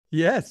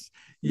Yes,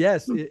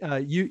 yes,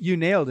 you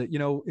nailed it.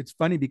 It's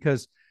funny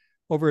because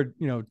over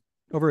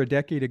over a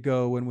decade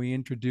ago, when we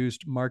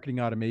introduced marketing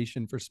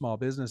automation for small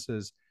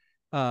businesses,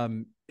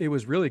 it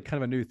was really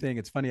kind of a new thing.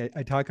 It's funny,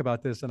 I talk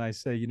about this and I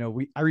say,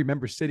 I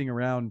remember sitting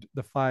around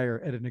the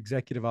fire at an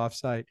executive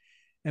offsite,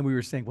 and we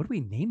were saying, what do we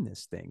name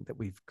this thing that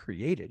we've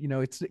created?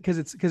 It's because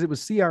it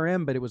was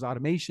CRM, but it was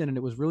automation, and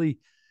it was really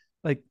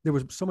like there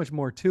was so much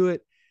more to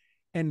it.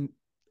 And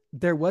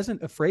there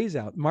wasn't a phrase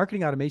out.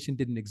 Marketing automation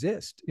didn't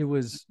exist. It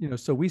was,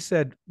 so we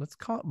said, let's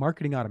call it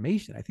marketing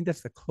automation. I think that's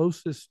the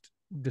closest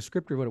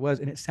descriptor of what it was.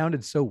 And it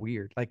sounded so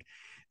weird. Like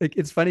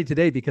it's funny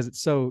today because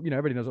it's so,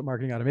 everybody knows what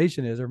marketing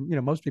automation is, or,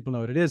 most people know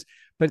what it is.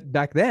 But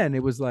back then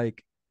it was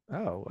like,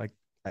 oh, like,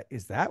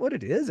 is that what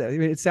it is? I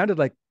mean, it sounded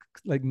like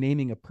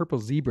naming a purple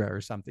zebra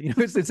or something.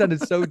 It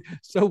sounded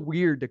so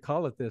weird to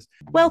call it this.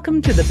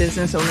 Welcome to the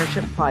Business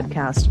Ownership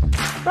Podcast,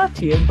 brought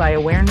to you by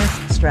Awareness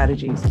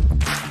Strategies,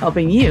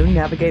 helping you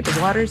navigate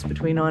the waters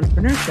between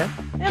entrepreneurship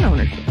and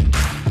ownership.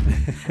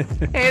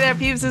 Hey there,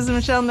 peeps. This is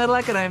Michelle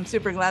Nidleck, and I'm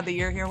super glad that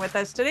you're here with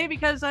us today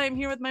because I'm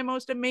here with my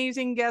most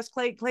amazing guest,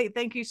 Clate. Clate,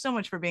 thank you so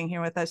much for being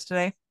here with us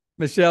today.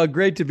 Michelle,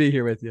 great to be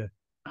here with you.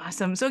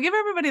 Awesome. So give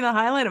everybody the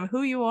highlight of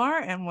who you are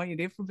and what you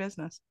do for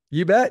business.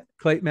 You bet.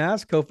 Clate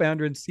Mask,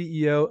 co-founder and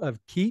CEO of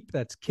Keap.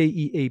 That's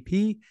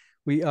Keap.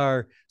 We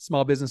are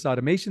small business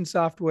automation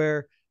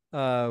software.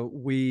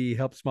 We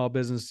help small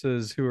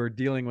businesses who are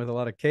dealing with a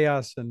lot of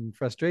chaos and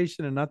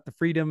frustration and not the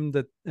freedom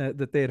that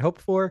they had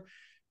hoped for,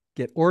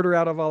 get order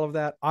out of all of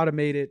that,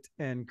 automate it,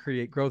 and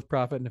create growth,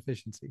 profit, and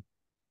efficiency.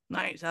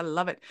 Nice. I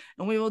love it.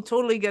 And we will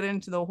totally get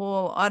into the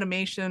whole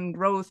automation,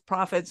 growth,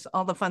 profits,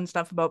 all the fun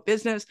stuff about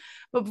business.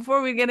 But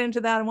before we get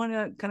into that, I want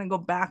to kind of go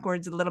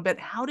backwards a little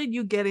bit. How did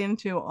you get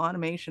into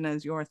automation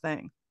as your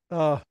thing?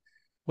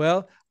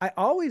 Well, I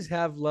always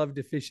have loved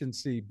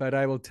efficiency, but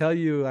I will tell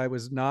you,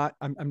 I'm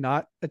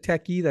not a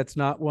techie. That's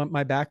not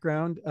my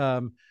background.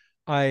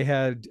 I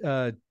had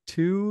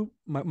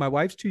my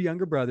wife's two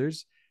younger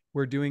brothers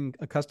were doing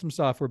a custom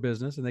software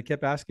business, and they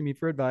kept asking me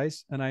for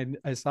advice. And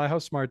I saw how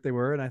smart they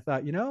were. And I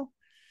thought,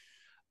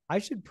 I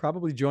should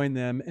probably join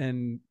them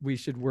and we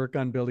should work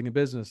on building a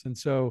business. And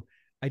so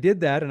I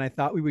did that, and I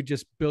thought we would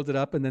just build it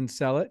up and then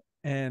sell it.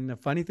 And a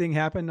funny thing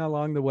happened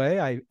along the way.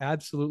 I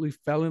absolutely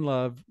fell in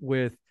love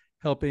with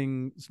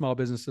helping small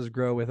businesses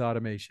grow with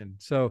automation.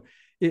 So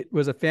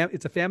it's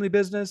a family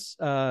business.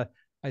 I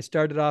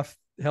started off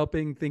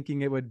helping,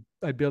 thinking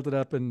I'd build it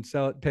up and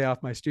sell it, pay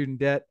off my student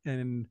debt.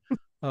 And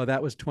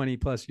that was 20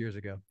 plus years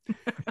ago.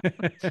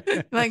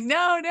 Like,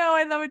 no,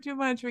 I love it too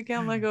much. We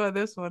can't let go of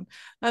this one.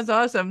 That's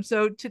awesome.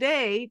 So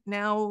today,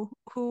 now,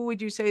 who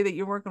would you say that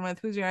you're working with?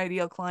 Who's your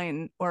ideal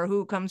client, or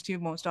who comes to you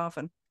most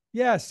often?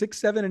 Yeah, 6,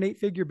 7, and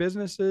 8-figure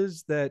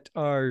businesses that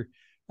are,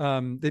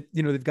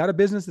 they've got a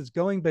business that's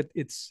going, but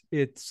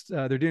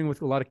they're dealing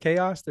with a lot of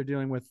chaos. They're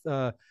dealing with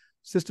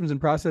systems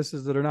and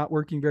processes that are not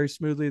working very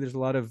smoothly. There's a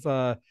lot of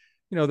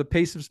the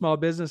pace of small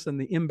business and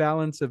the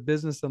imbalance of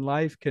business and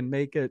life can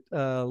make it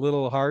a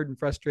little hard and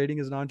frustrating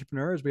as an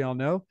entrepreneur, as we all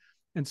know.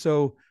 And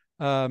so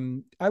I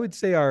would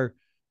say our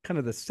kind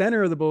of the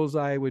center of the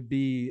bullseye would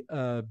be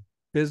a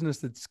business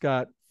that's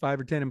got 5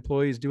 or 10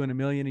 employees doing $1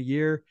 million a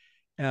year.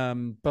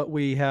 But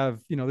we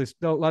have, there's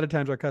a lot of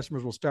times our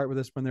customers will start with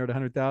us when they're at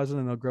 100,000,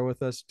 and they'll grow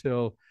with us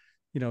till,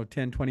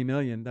 10, 20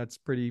 million. That's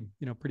pretty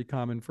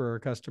common for our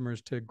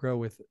customers to grow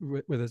with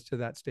us to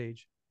that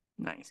stage.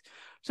 Nice.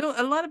 So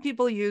a lot of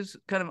people use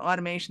kind of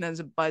automation as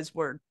a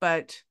buzzword,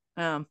 but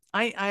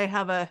I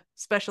have a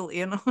special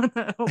in on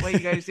what you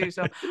guys do.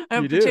 So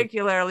I'm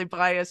particularly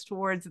biased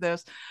towards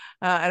this.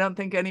 I don't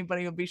think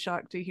anybody will be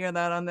shocked to hear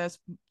that on this.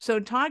 So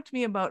talk to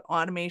me about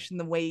automation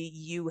the way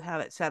you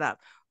have it set up.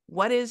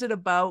 What is it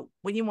about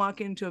when you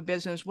walk into a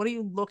business? What are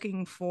you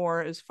looking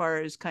for as far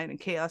as kind of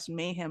chaos and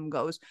mayhem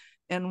goes?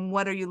 And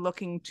what are you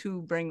looking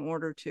to bring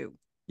order to?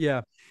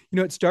 Yeah.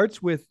 It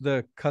starts with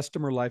the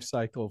customer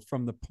lifecycle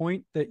from the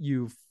point that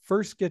you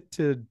first get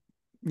to,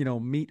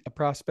 meet a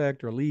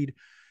prospect or a lead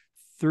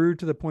through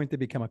to the point they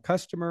become a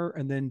customer,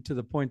 and then to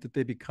the point that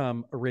they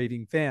become a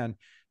raving fan.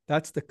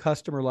 That's the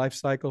customer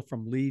lifecycle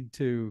from lead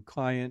to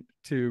client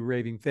to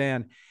raving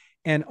fan.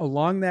 And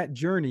along that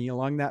journey,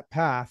 along that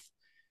path,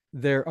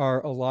 there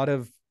are a lot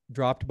of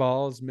dropped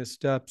balls,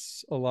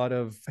 missteps, a lot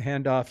of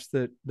handoffs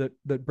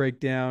that break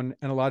down,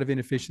 and a lot of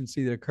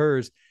inefficiency that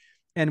occurs.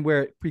 And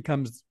where it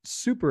becomes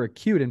super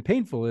acute and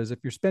painful is if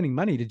you're spending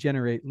money to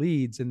generate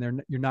leads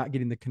and you're not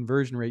getting the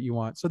conversion rate you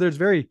want. So there's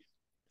very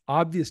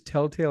obvious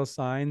telltale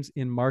signs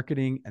in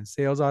marketing and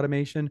sales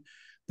automation.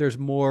 There's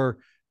more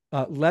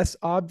less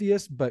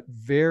obvious but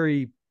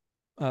very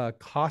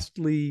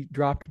costly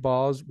dropped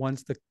balls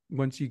once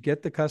you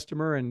get the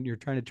customer and you're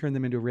trying to turn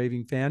them into a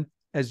raving fan.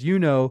 As you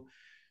know,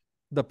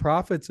 the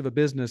profits of a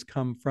business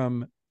come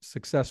from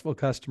successful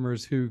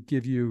customers who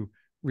give you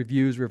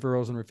reviews,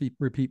 referrals, and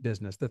repeat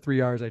business, the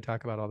 3 R's I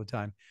talk about all the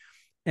time.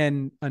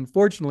 And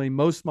unfortunately,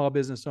 most small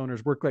business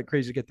owners work like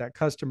crazy to get that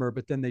customer,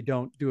 but then they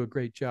don't do a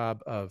great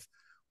job of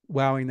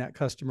wowing that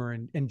customer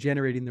and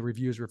generating the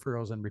reviews,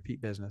 referrals, and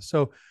repeat business.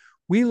 So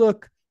we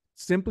look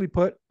simply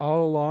put,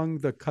 all along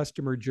the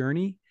customer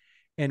journey,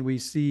 and we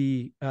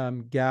see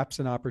gaps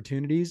and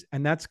opportunities.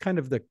 And that's kind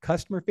of the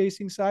customer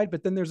facing side.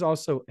 But then there's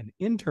also an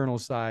internal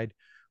side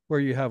where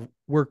you have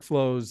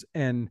workflows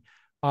and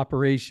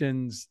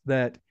operations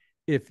that,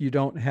 if you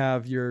don't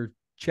have your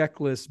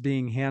checklist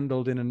being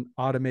handled in an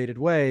automated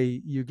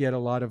way, you get a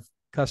lot of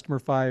customer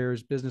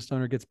fires, business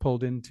owner gets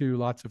pulled into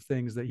lots of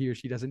things that he or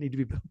she doesn't need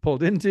to be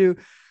pulled into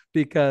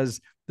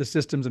because the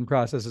systems and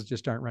processes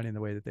just aren't running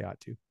the way that they ought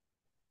to.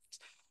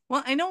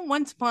 Well, I know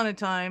once upon a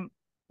time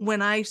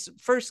when I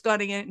first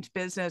got into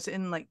business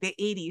in like the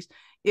 80s,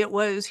 it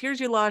was here's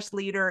your lost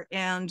leader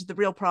and the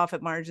real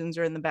profit margins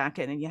are in the back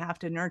end and you have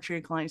to nurture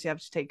your clients, you have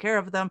to take care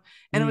of them.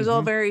 And it was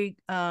all very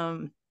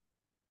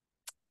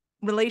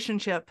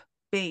relationship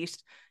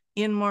based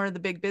in more of the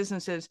big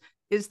businesses.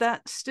 Is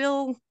that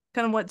still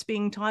kind of what's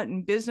being taught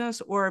in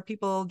business, or are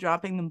people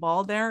dropping the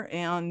ball there?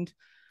 And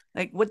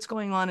like what's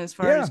going on as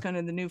far as kind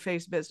of the new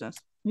phase business?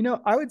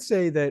 I would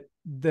say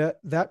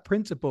that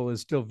principle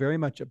is still very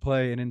much at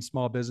play, and in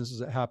small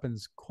businesses, it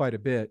happens quite a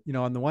bit.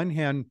 On the one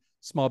hand,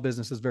 small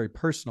business is very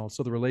personal,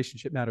 so the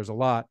relationship matters a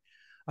lot.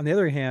 On the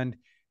other hand,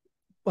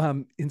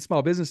 in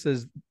small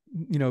businesses,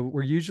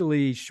 we're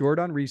usually short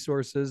on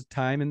resources,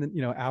 time, and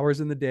hours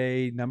in the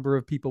day, number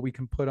of people we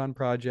can put on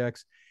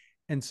projects,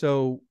 and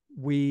so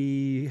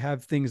we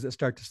have things that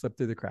start to slip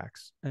through the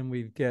cracks, and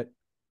we get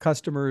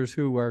customers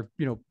who are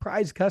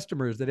prized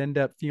customers that end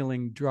up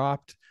feeling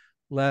dropped,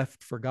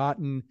 left,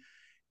 forgotten.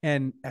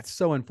 And that's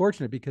so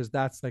unfortunate because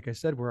that's, like I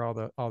said, where all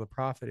the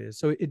profit is.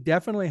 So it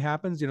definitely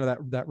happens.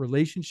 That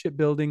relationship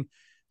building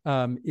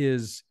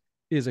is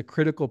a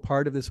critical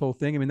part of this whole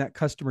thing. I mean, that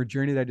customer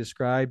journey that I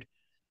described,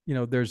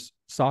 there's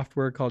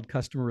software called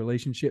customer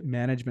relationship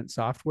management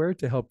software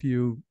to help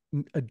you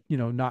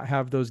not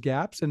have those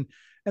gaps. And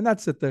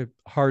that's at the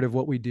heart of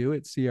what we do.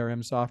 It's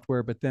CRM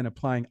software, but then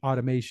applying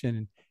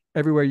automation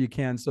everywhere you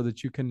can so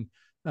that you can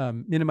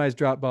minimize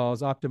drop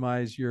balls,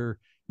 optimize your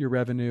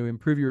revenue,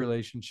 improve your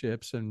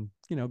relationships, and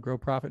grow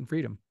profit and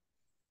freedom.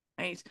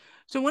 Nice.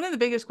 So one of the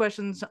biggest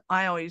questions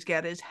I always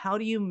get is, how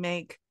do you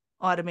make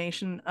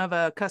automation of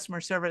a customer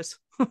service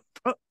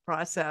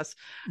process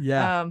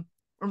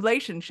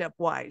relationship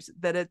wise,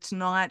 that it's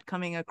not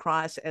coming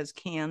across as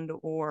canned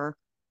or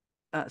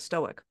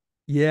stoic?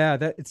 Yeah,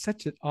 it's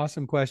such an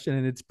awesome question,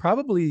 and it's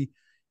probably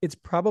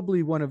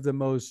one of the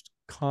most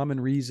common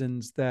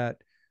reasons that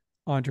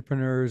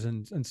entrepreneurs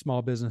and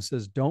small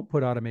businesses don't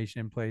put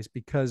automation in place,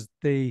 because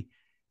they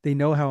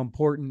know how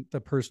important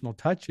the personal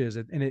touch is,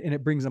 and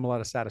it brings them a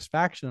lot of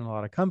satisfaction and a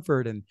lot of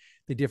comfort, and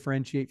they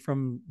differentiate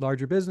from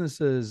larger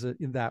businesses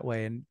in that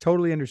way, and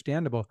totally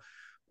understandable.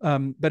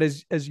 But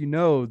as you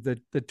know,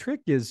 the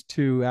trick is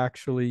to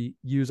actually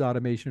use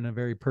automation in a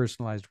very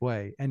personalized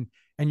way, and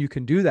you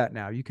can do that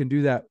now. You can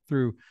do that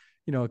through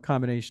a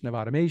combination of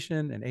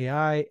automation and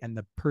AI and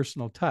the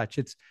personal touch.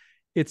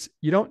 It's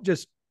you don't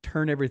just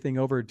turn everything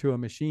over to a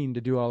machine to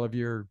do all of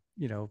your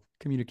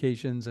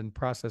communications and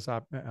process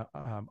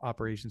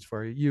operations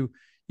for you.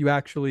 You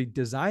actually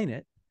design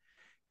it,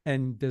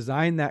 and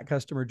design that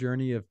customer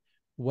journey of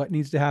what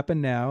needs to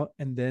happen now,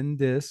 and then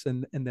this,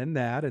 and then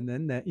that, and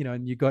then that,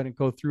 and you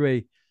go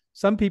through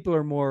some people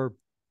are more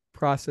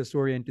process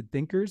oriented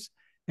thinkers,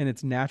 and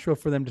it's natural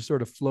for them to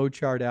sort of flow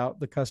chart out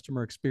the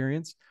customer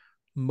experience.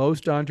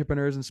 Most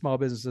entrepreneurs and small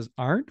businesses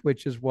aren't,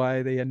 which is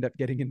why they end up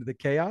getting into the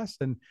chaos.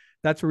 And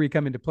that's where we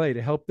come into play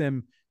to help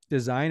them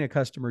design a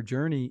customer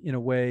journey in a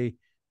way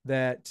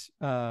that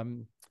that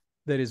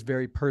is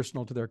very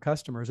personal to their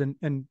customers.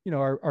 And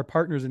our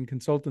partners and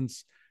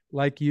consultants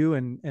like you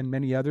and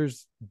many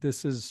others,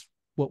 this is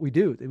what we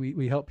do.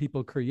 We help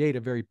people create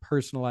a very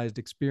personalized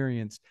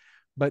experience,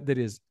 but that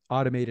is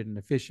automated and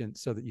efficient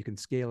so that you can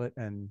scale it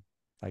and,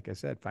 like I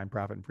said, find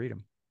profit and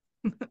freedom.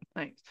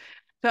 Thanks.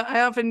 So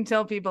I often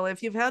tell people,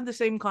 if you've had the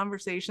same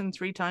conversation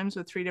 3 times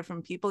with 3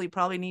 different people, you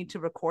probably need to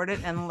record it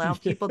and allow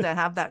people to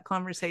have that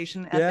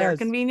conversation at their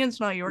convenience,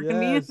 not your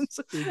convenience.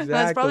 Exactly.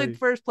 That's probably the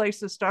first place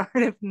to start,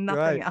 if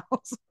nothing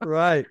else.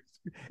 Right.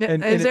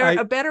 And is there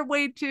a better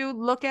way to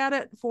look at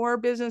it for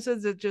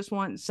businesses that just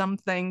want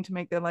something to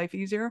make their life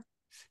easier?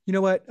 You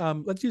know what?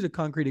 Let's use a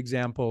concrete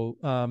example.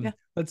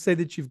 Let's say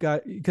that you've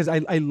got, because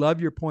I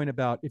love your point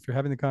about if you're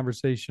having the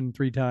conversation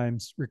 3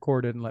 times,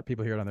 record it and let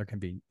people hear it on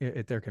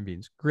at their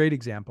convenience. Great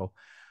example.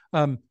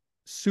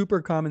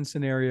 Super common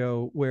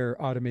scenario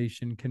where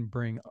automation can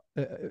bring,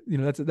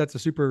 that's a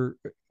super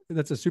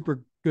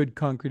good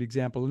concrete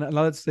example. And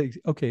let's say,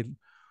 okay,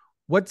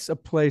 what's a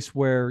place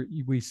where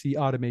we see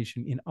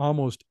automation in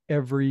almost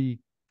every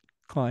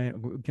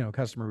client,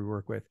 customer we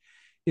work with?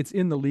 It's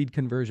in the lead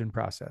conversion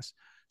process.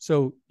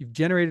 So you've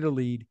generated a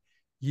lead,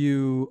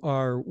 you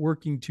are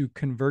working to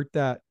convert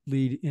that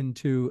lead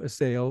into a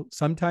sale.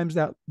 Sometimes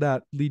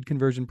that lead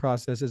conversion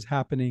process is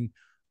happening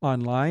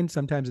online.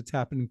 Sometimes it's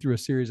happening through a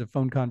series of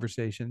phone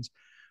conversations.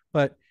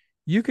 But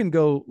you can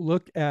go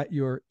look at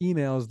your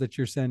emails that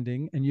you're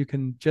sending, and you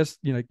can just,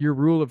 your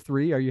rule of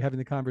 3, are you having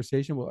the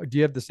conversation? Well, do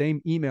you have the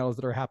same emails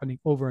that are happening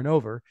over and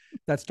over?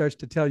 That starts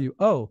to tell you,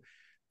 oh,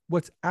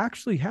 what's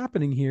actually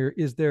happening here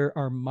is there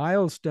are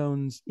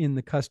milestones in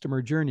the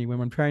customer journey when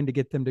I'm trying to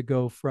get them to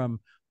go from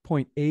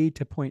point A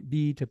to point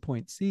B to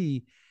point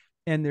C.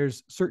 And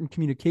there's certain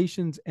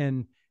communications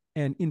and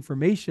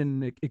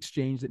information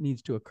exchange that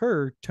needs to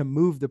occur to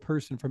move the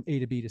person from A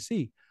to B to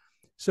C.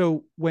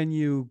 So when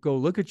you go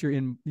look at your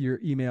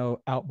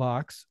email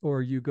outbox,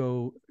 or you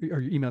go or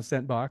your email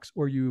sent box,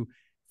 or you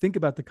think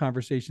about the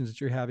conversations that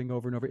you're having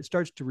over and over, it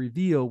starts to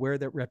reveal where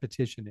that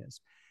repetition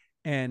is.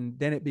 And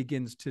then it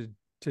begins to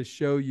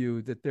show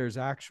you that there's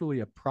actually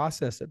a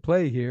process at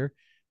play here,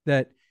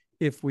 that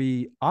if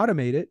we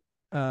automate it,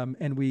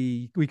 and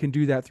we can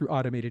do that through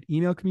automated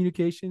email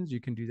communications. You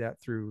can do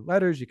that through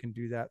letters. You can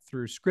do that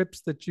through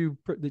scripts that you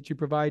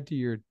provide to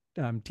your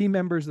team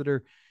members that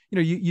are,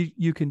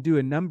 you can do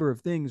a number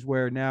of things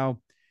where now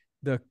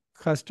the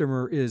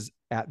customer is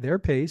at their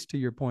pace, to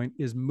your point,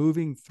 is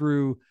moving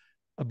through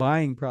a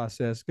buying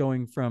process,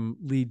 going from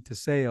lead to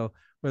sale,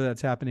 whether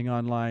that's happening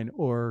online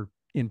or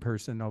in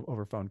person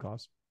over phone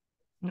calls.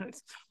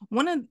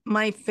 One of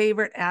my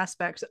favorite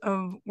aspects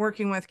of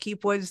working with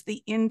Keap was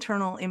the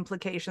internal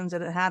implications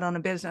that it had on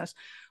a business,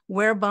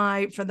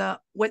 whereby for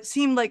what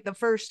seemed like the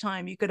first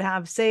time, you could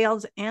have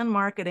sales and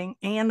marketing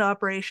and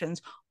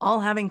operations all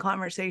having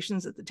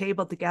conversations at the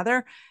table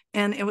together,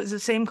 and it was the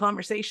same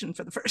conversation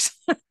for the first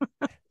time.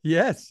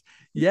 Yes.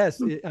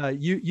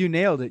 You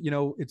nailed it.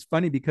 It's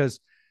funny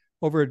because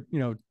over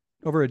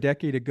a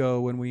decade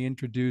ago, when we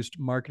introduced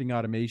marketing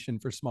automation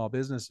for small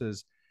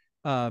businesses,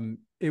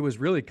 it was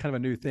really kind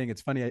of a new thing.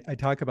 It's funny. I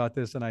talk about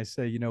this and I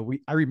say,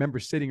 I remember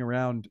sitting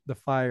around the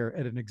fire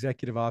at an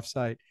executive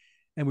offsite,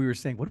 and we were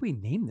saying, what do we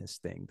name this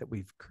thing that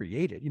we've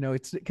created?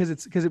 It's because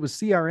it was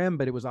CRM,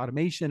 but it was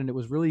automation, and it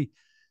was really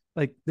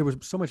like, there was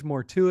so much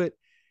more to it.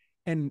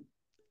 And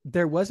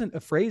there wasn't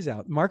a phrase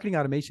out. Marketing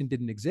automation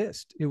didn't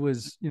exist. It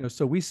was,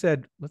 so we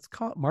said, let's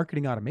call it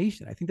marketing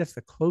automation. I think that's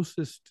the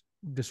closest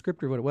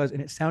descriptor of what it was.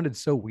 And it sounded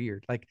so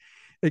weird. Like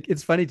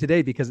it's funny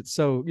today because it's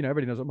so,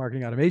 everybody knows what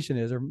marketing automation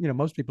is, or,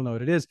 most people know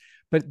what it is.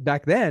 But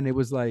back then it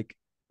was like,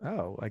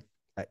 oh, like,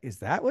 is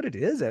that what it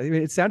is? I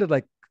mean, it sounded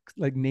like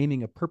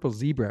naming a purple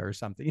zebra or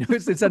something.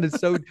 It sounded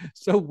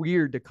so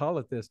weird to call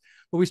it this.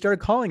 But we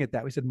started calling it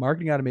that. We said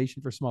marketing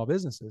automation for small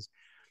businesses.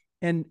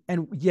 And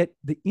yet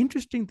the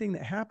interesting thing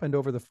that happened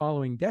over the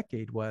following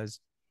decade was,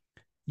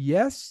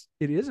 yes,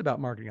 it is about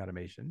marketing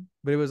automation,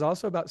 but it was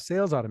also about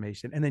sales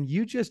automation. And then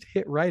you just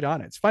hit right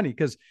on it. It's funny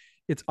because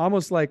it's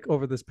almost like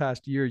over this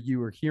past year, you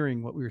were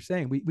hearing what we were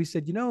saying. We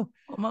said,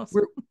 almost.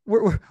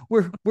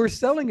 we're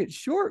selling it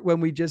short when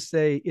we just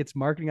say it's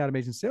marketing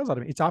automation, sales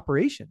automation. It's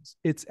operations.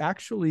 It's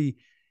actually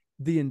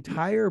the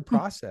entire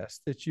process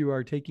that you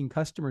are taking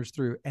customers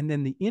through, and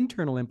then the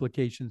internal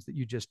implications that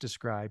you just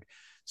described,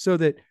 so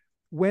that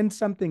when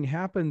something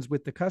happens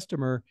with the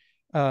customer,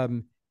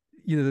 the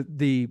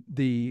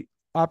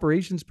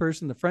operations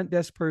person, the front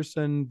desk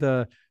person,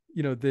 the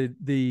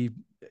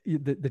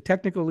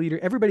technical leader,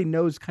 everybody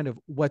knows kind of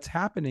what's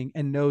happening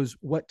and knows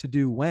what to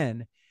do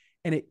when.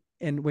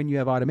 And when you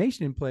have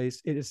automation in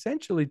place, it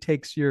essentially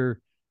takes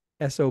your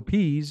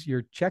SOPs,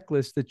 your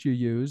checklist that you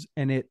use,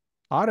 and it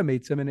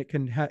automates them, and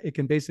it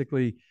can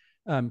basically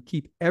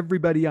keep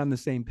everybody on the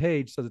same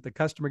page so that the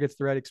customer gets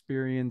the right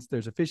experience.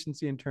 There's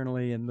efficiency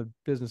internally, and the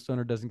business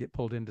owner doesn't get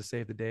pulled in to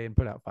save the day and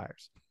put out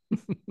fires.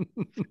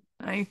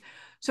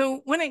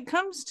 So when it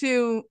comes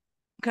to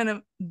kind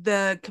of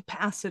the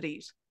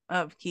capacities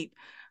of Keap,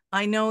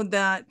 I know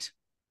that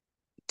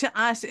to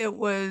us, it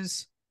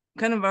was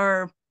kind of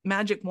our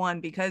magic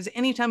wand, because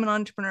anytime an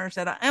entrepreneur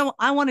said,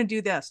 I want to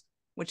do this,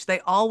 which they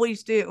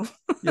always do.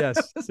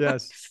 Yes.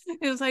 It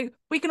was like,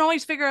 we can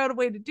always figure out a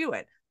way to do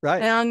it.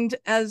 Right. And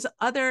as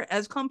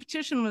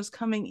competition was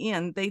coming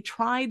in, they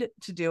tried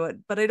to do it,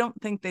 but I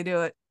don't think they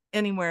do it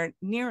anywhere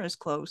near as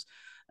close,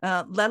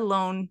 let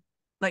alone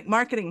like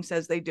marketing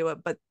says they do it.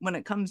 But when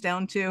it comes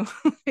down to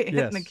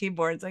hitting the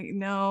keyboard, it's like,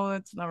 no,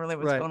 that's not really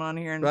what's going on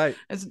here. And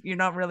you're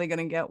not really going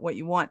to get what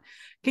you want.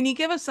 Can you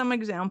give us some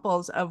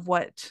examples of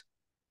what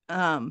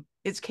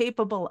it's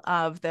capable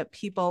of that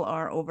people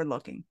are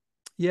overlooking?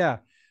 Yeah.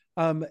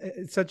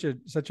 It's such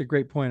a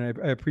great point.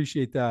 I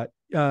appreciate that.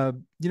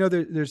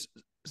 There's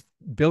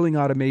billing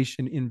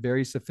automation in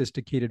very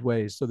sophisticated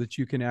ways so that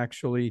you can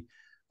actually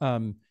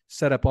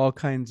set up all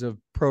kinds of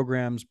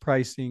programs,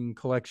 pricing,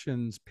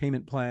 collections,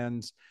 payment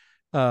plans,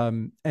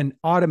 and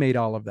automate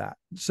all of that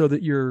so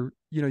that you're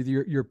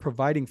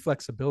providing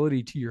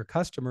flexibility to your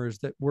customers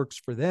that works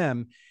for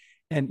them.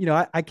 And,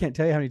 I can't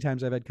tell you how many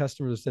times I've had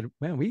customers that said,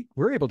 man,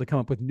 we're able to come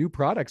up with new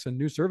products and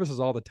new services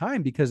all the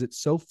time because it's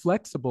so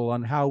flexible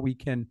on how we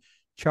can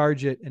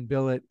charge it and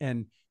bill it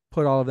and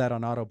put all of that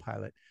on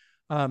autopilot.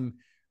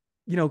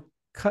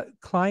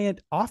 Client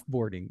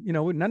offboarding,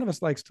 none of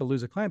us likes to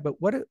lose a client, but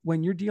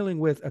when you're dealing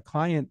with a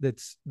client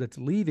that's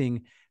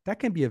leaving, that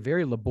can be a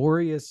very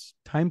laborious,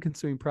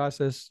 time-consuming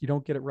process. You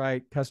don't get it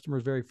right.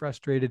 Customer's very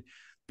frustrated.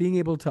 Being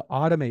able to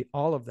automate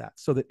all of that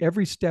so that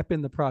every step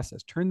in the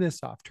process, turn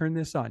this off, turn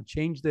this on,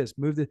 change this,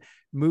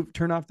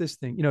 turn off this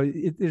thing.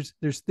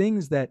 There's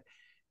things that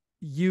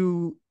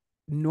you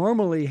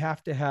normally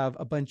have to have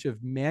a bunch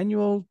of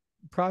manual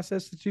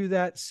process to do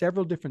that,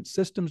 several different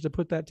systems to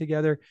put that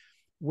together.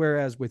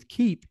 Whereas with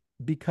Keap,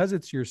 because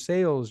it's your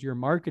sales, your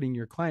marketing,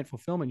 your client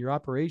fulfillment, your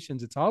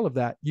operations, it's all of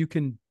that. You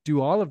can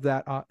do all of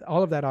that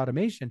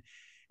automation.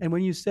 And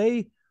when you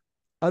say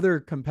other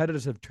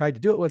competitors have tried to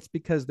do it, well, it's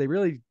because they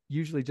really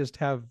usually just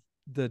have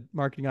the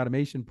marketing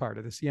automation part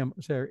or the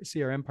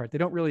CRM part. They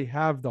don't really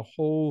have the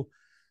whole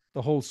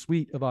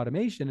suite of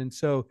automation. And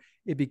so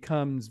it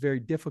becomes very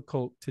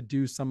difficult to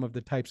do some of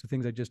the types of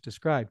things I just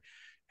described.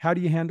 How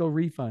do you handle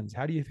refunds?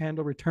 How do you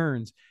handle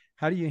returns?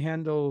 How do you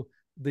handle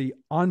the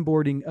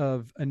onboarding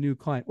of a new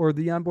client or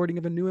the onboarding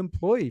of a new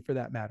employee for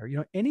that matter?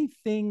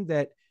 Anything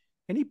that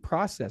any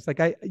process, like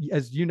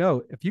as you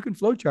know, if you can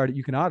flowchart it,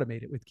 you can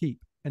automate it with Keap.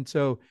 And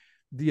so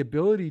the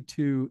ability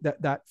to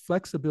that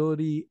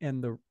flexibility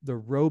and the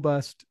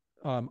robust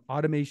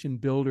automation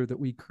builder that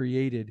we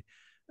created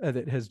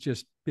that has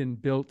just been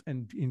built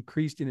and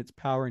increased in its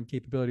power and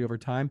capability over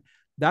time.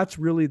 That's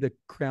really the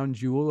crown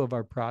jewel of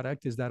our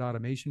product is that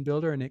automation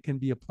builder, and it can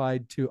be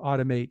applied to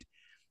automate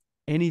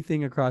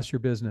anything across your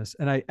business.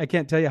 And I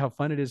can't tell you how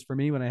fun it is for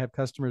me when I have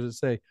customers that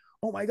say,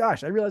 oh my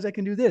gosh, I realize I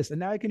can do this. And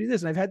now I can do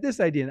this. And I've had this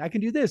idea and I can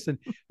do this. And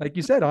like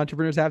you said,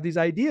 entrepreneurs have these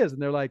ideas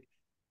and they're like,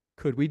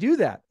 could we do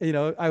that?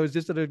 I was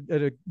just at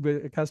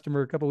a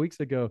customer a couple of weeks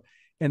ago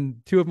and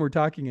two of them were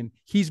talking and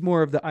he's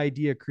more of the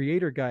idea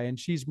creator guy and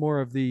she's more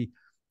of the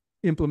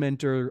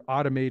implementer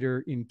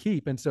automator in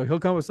Keap. And so he'll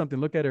come with something,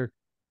 look at her,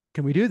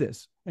 can we do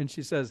this? And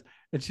she said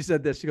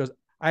this, she goes,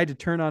 I had to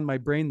turn on my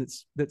brain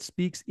that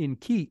speaks in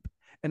Keap.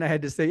 And I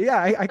had to say,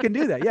 yeah, I can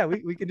do that. Yeah,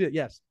 we can do it.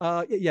 Yes.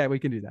 Yeah, we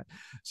can do that.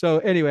 So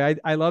anyway,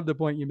 I love the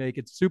point you make.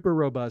 It's super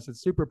robust.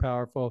 It's super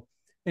powerful.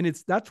 And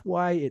that's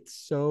why it's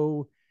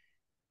so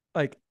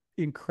like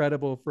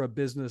incredible for a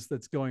business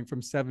that's going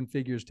from 7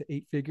 figures to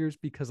 8 figures,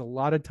 because a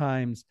lot of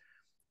times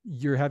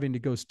you're having to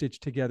go stitch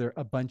together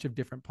a bunch of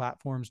different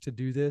platforms to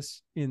do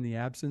this in the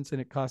absence,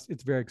 and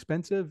it's very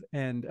expensive.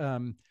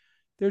 And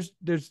there's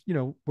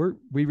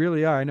we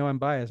really are, I know I'm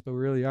biased, but we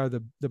really are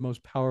the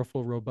most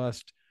powerful,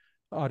 robust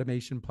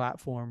automation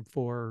platform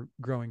for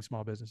growing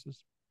small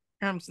businesses.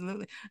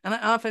 Absolutely. And I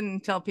often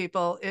tell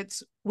people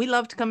we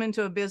love to come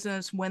into a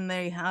business when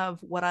they have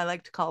what I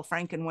like to call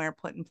Frankenware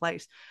put in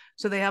place.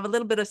 So they have a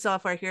little bit of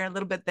software here, a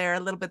little bit there,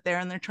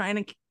 and they're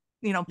trying to,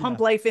 pump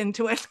life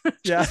into it.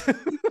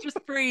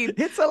 just breathe.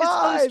 It's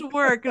alive. It's supposed to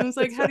work. And it's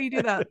like, how do you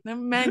do that?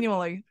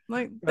 Manually.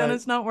 Then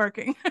it's not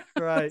working.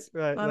 Right.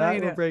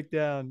 That will break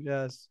down.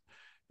 Yes.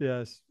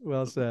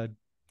 Well said.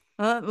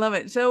 Love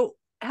it. So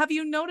have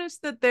you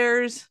noticed that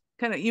there's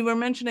you were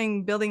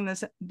mentioning building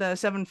the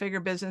 7-figure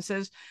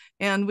businesses,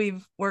 and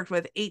we've worked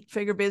with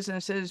 8-figure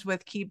businesses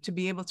with Keap to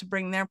be able to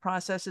bring their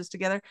processes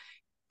together.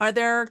 Are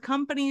there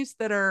companies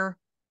that are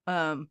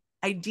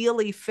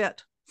ideally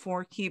fit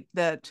for Keap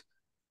that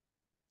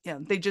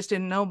they just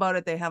didn't know about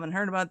it, they haven't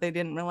heard about it, they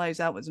didn't realize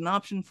that was an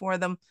option for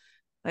them?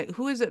 Like,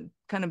 who is it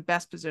kind of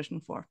best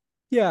positioned for?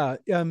 Yeah.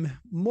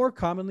 More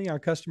commonly, our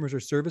customers are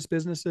service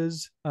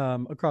businesses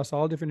across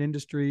all different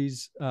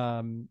industries.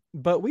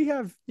 But we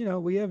have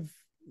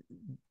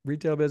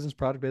retail business,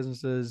 product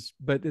businesses,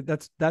 but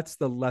that's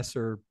the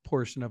lesser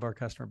portion of our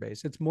customer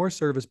base. It's more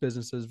service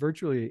businesses,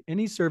 virtually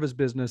any service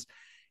business,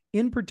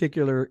 in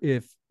particular,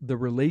 if the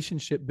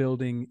relationship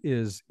building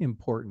is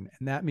important.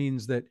 And that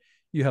means that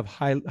you have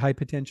high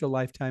potential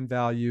lifetime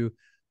value,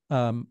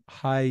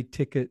 high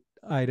ticket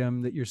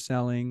item that you're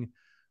selling.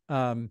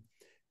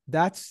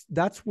 That's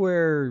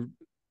where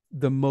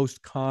the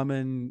most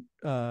common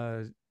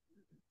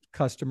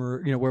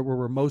customer, where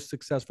we're most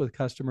successful with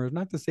customers.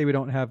 Not to say we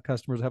don't have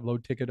customers that have low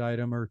ticket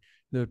item or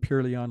they're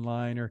purely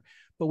online,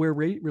 but where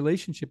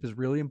relationship is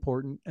really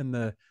important and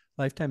the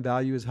lifetime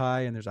value is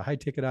high and there's a high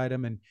ticket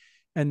item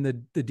and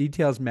the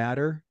details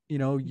matter.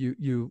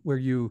 Where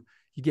you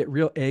get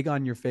real egg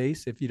on your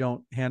face if you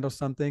don't handle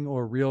something,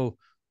 or real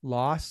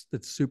loss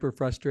that's super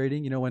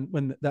frustrating.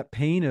 When that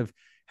pain of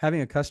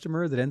having a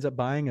customer that ends up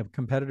buying a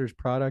competitor's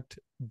product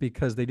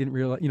because they didn't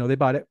realize, they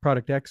bought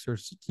product X or,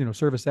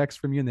 service X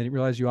from you and they didn't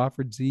realize you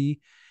offered Z,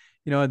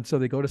 and so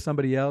they go to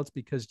somebody else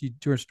because you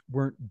just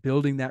weren't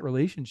building that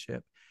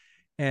relationship.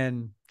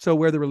 And so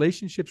where the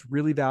relationship's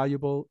really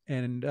valuable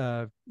and,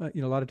 a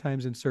lot of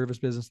times in service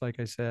business, like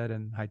I said,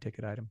 and high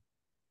ticket item.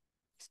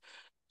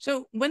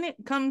 So when it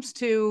comes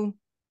to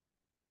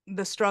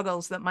the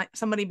struggles that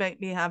somebody might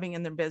be having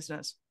in their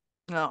business,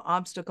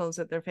 obstacles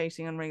that they're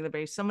facing on a regular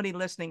basis, somebody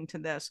listening to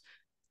this,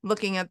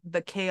 looking at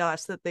the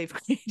chaos that they've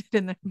created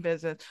in their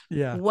business,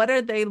 what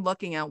are they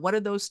looking at? What are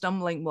those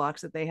stumbling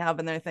blocks that they have?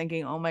 And they're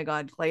thinking, oh my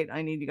God, Clate,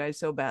 I need you guys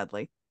so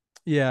badly.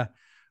 Yeah.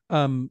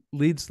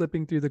 Leads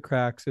slipping through the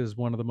cracks is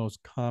one of the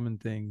most common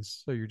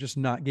things. So you're just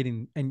not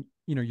getting, and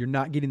you're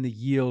not getting the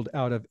yield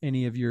out of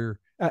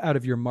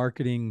your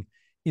marketing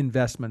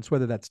investments,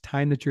 whether that's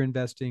time that you're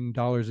investing,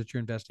 dollars that you're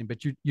investing,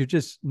 but you're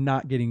just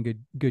not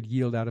getting good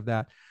yield out of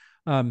that.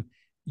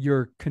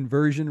 Your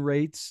conversion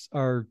rates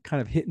are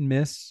kind of hit and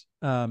miss.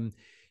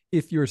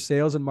 if your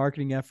sales and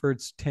marketing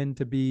efforts tend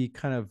to be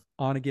kind of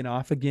on again,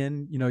 off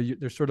again,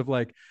 they're sort of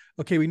like,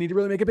 okay, we need to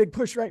really make a big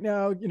push right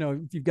now.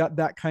 If you've got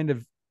that kind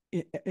of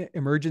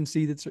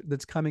emergency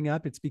that's coming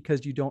up, it's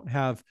because you don't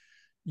have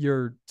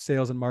your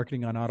sales and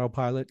marketing on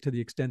autopilot to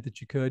the extent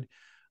that you could.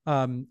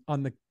 On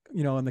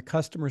the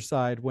customer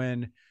side,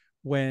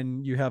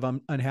 when you have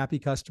unhappy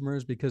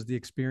customers because the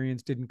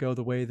experience didn't go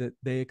the way that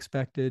they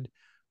expected,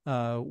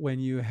 when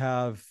you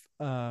have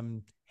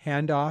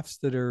handoffs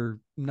that are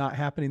not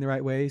happening the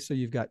right way. So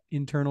you've got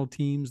internal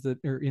team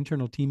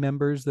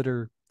members that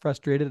are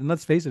frustrated. And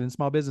let's face it, in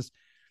small business,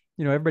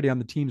 everybody on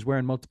the team's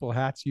wearing multiple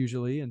hats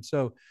usually. And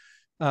so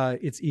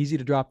it's easy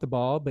to drop the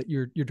ball, but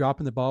you're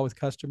dropping the ball with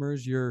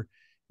customers. You've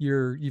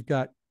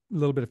got a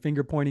little bit of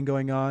finger pointing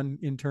going on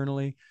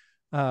internally.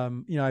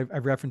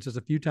 I've referenced this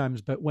a few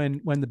times, but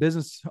when the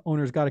business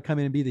owner's got to come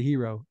in and be the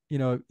hero,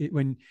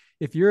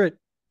 if you're at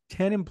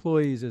 10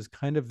 employees is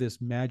kind of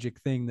this magic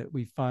thing that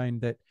we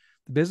find that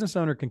the business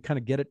owner can kind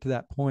of get it to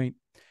that point,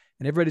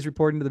 and everybody's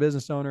reporting to the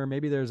business owner.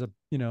 Maybe there's a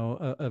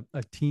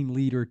team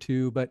lead or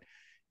two, but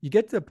you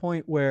get to the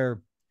point where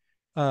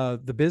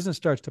the business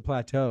starts to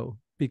plateau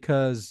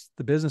because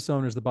the business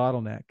owner is the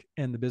bottleneck,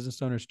 and the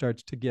business owner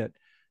starts to get,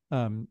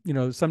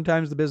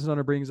 sometimes the business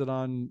owner brings it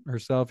on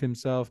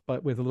himself,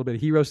 but with a little bit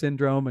of hero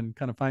syndrome, and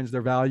kind of finds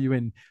their value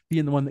in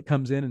being the one that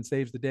comes in and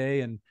saves the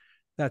day. And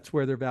that's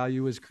where their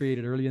value is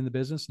created early in the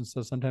business. And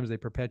so sometimes they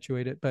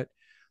perpetuate it, but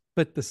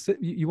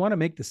you want to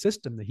make the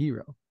system the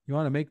hero. You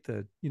want to make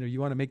the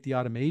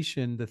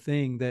automation the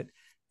thing that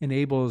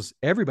enables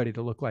everybody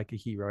to look like a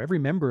hero, every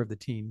member of the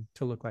team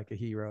to look like a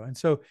hero. And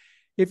so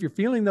if you're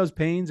feeling those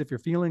pains, if you're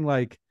feeling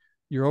like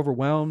you're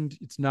overwhelmed,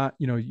 it's not,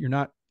 you're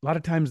not, a lot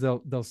of times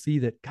they'll see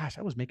that, gosh,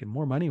 I was making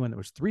more money when there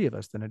was 3 of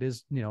us than it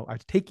is, I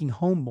was taking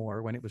home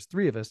more when it was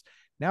 3 of us.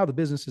 Now the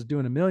business is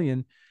doing $1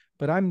 million,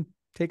 but I'm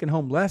taking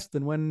home less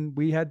than when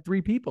we had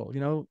 3 people.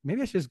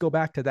 Maybe I should just go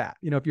back to that.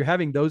 If you're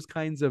having those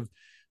kinds of,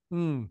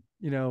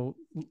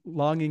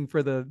 longing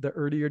for the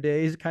earlier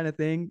days kind of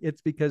thing,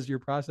 it's because your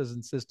process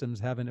and systems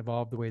haven't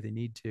evolved the way they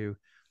need to.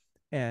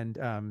 And,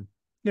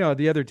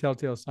 the other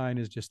telltale sign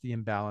is just the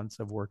imbalance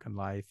of work and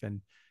life.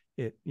 And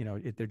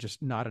they're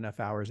just not enough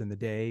hours in the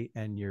day,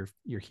 and you're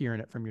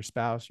hearing it from your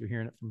spouse, you're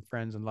hearing it from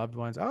friends and loved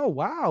ones. Oh,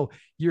 wow,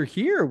 you're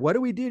here. What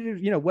do we do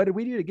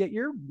to get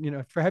your,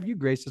 for have you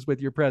grace us with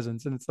your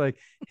presence? And it's like,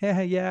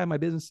 hey, yeah, my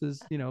business is,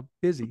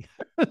 busy.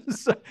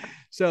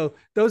 so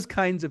those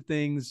kinds of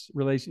things,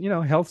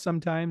 health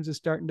sometimes is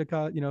starting to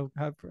cause,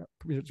 have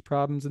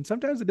problems. And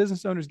sometimes the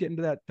business owners get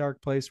into that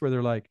dark place where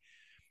they're like,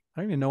 I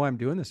don't even know why I'm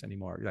doing this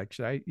anymore. Like,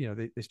 should I,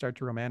 they start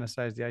to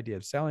romanticize the idea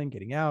of selling,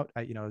 getting out.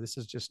 This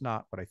is just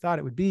not what I thought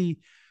it would be.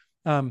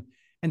 And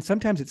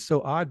sometimes it's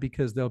so odd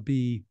because they'll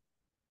be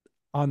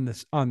on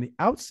the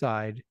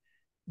outside,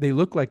 they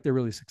look like they're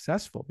really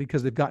successful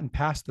because they've gotten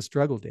past the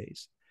struggle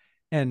days,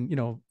 and,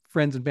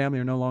 friends and family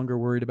are no longer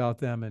worried about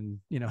them. And,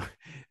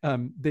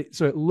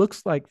 so it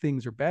looks like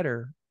things are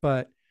better,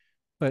 but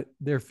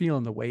they're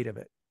feeling the weight of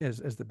it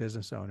as the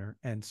business owner.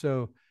 And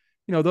so,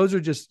 those are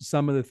just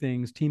some of the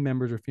things. Team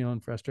members are feeling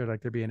frustrated,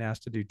 like they're being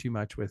asked to do too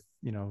much with,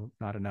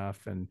 not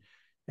enough, and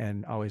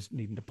always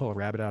needing to pull a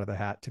rabbit out of the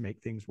hat to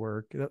make things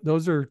work.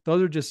 Those are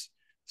just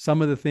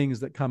some of the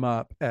things that come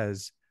up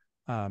as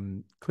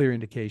clear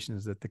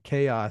indications that the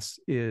chaos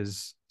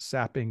is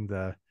sapping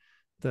the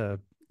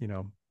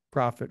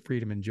profit,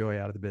 freedom, and joy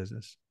out of the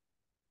business.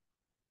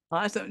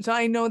 Awesome. So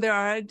I know there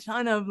are a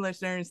ton of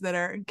listeners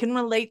that can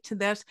relate to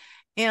this.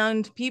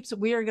 And peeps,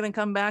 we are going to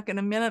come back in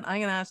a minute. I'm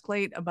going to ask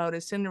Clate about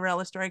his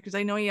Cinderella story, because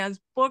I know he has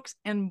books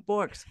and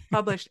books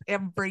published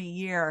every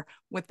year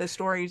with the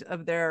stories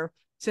of their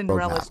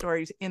Cinderella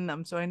stories in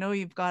them. So I know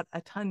you've got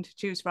a ton to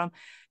choose from.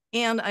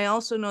 And I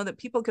also know that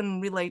people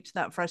can relate to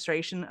that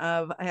frustration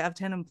of, I have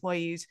 10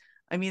 employees.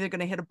 I'm either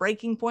going to hit a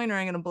breaking point or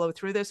I'm going to blow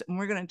through this. And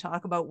we're going to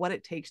talk about what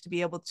it takes to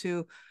be able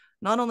to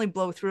not only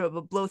blow through it,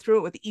 but blow through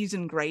it with ease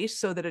and grace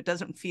so that it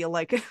doesn't feel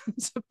like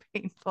it's a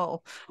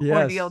painful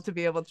ordeal to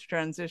be able to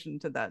transition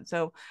to that.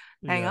 So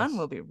hang on,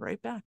 we'll be right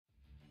back.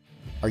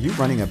 Are you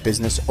running a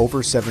business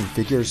over 7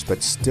 figures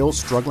but still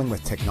struggling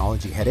with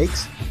technology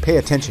headaches? Pay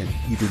attention,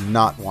 you do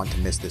not want to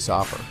miss this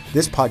offer.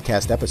 This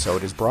podcast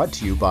episode is brought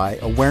to you by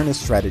Awareness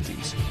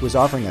Strategies, who is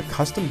offering a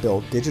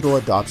custom-built digital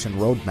adoption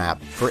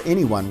roadmap for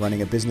anyone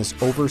running a business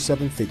over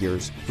 7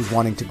 figures who's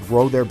wanting to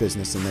grow their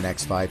business in the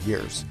next 5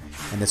 years.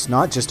 And it's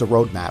not just a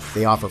roadmap,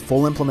 they offer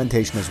full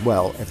implementation as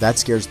well if that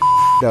scares the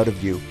out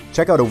of you.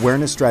 Check out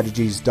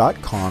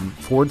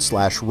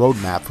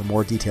awarenessstrategies.com/roadmap for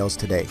more details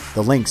today.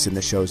 The link's in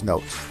the show's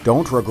notes.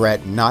 Don't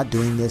regret not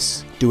doing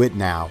this. Do it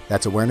now.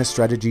 That's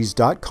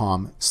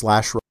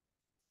awarenessstrategies.com/roadmap.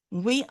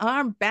 We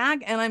are back,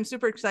 and I'm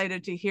super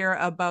excited to hear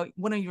about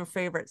one of your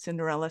favorite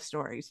Cinderella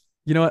stories.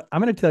 You know what?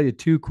 I'm going to tell you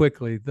 2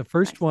 quickly. The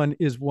first one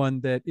is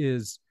one that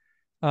is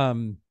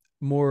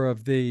more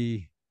of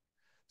the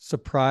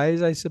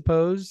surprise, I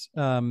suppose.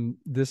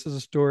 This is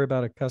a story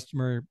about a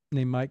customer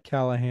named Mike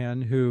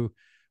Callahan who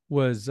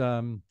was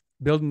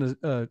building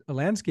a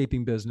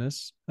landscaping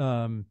business,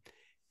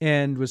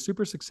 and was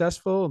super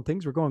successful, and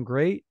things were going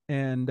great,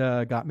 and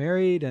got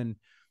married, and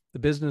the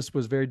business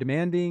was very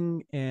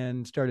demanding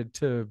and started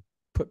to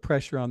put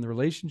pressure on the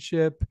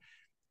relationship.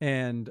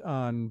 And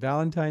on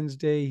Valentine's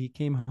Day, he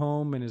came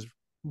home and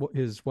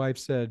his wife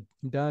said,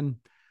 "I'm done.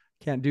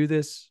 Can't do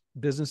this.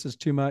 Business is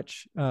too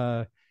much.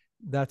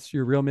 That's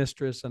your real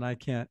mistress, and I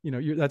can't.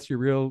 That's your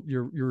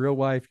real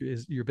wife.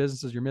 Your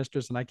business is your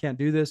mistress, and I can't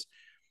do this."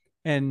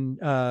 And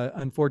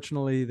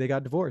unfortunately, they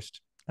got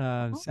divorced.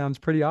 Sounds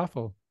pretty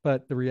awful,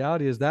 but the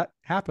reality is that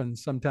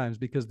happens sometimes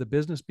because the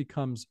business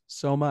becomes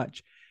so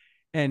much.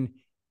 And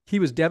he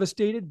was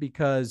devastated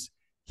because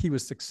he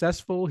was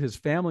successful. His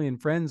family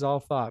and friends all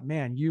thought,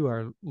 "Man, you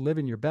are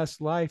living your best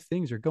life.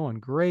 Things are going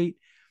great."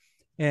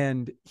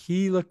 And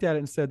he looked at it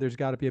and said, "There's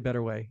got to be a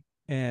better way."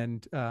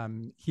 And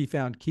he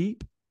found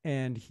Keap,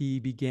 and he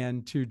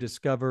began to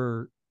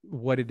discover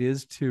what it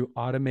is to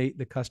automate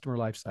the customer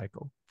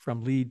lifecycle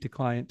from lead to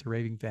client to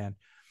raving fan,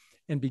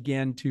 and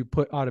began to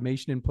put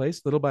automation in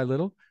place little by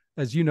little.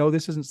 As you know,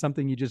 this isn't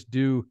something you just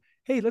do.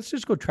 Hey, let's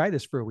just go try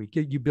this for a week.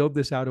 You build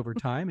this out over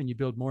time, and you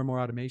build more and more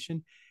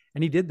automation.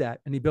 And he did that.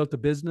 And he built a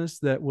business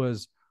that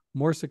was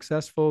more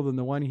successful than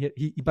the one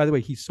he by the way,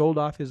 he sold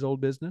off his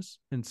old business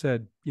and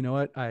said, "You know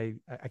what? I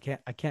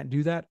can't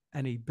do that."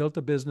 And he built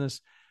a business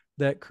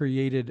that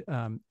created,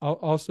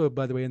 also,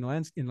 by the way, in the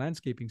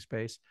landscaping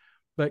space,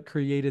 but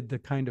created the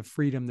kind of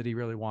freedom that he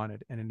really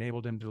wanted and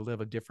enabled him to live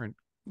a different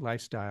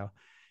lifestyle.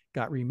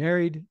 Got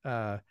remarried.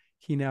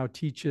 He now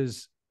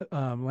teaches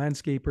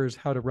landscapers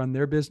how to run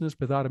their business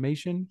with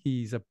automation.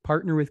 He's a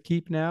partner with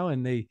Keap now,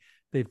 and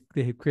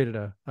they've created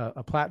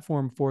a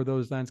platform for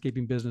those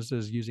landscaping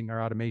businesses using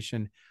our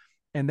automation.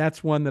 And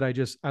that's one that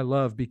I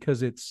love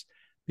because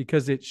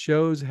it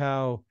shows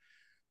how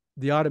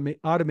the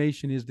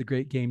automation is the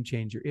great game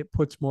changer. It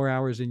puts more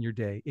hours in your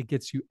day. It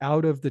gets you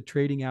out of the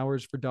trading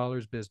hours for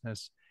dollars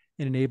business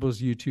and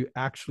enables you to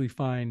actually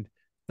find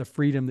the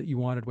freedom that you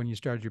wanted when you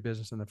started your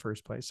business in the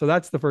first place. So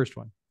that's the first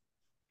one.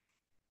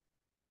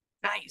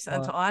 Nice.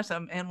 That's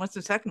awesome. And what's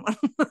the second one?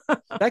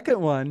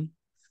 Second one,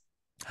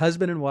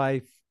 husband and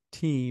wife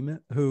team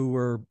who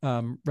were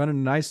running a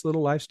nice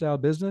little lifestyle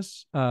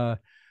business.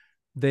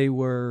 They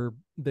were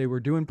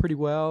doing pretty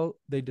well.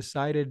 They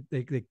decided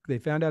they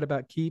found out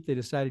about Keap. They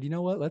decided, you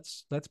know what,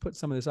 let's put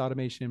some of this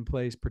automation in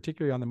place,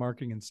 particularly on the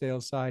marketing and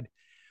sales side.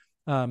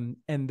 And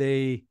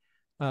they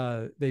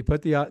started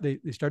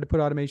to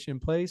put automation in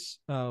place.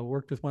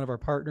 Worked with one of our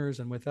partners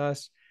and with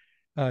us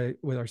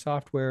with our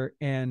software,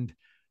 and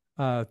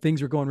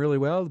things were going really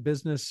well. The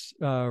business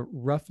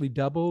roughly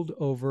doubled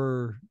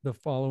over the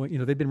following.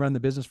 They've been running the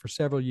business for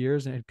several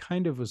years, and it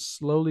kind of was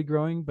slowly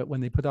growing. But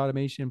when they put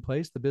automation in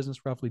place, the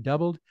business roughly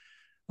doubled.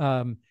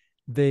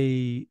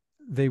 The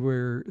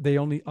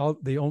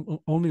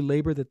only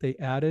labor that they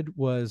added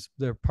was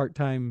their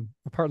part-time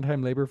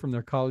labor from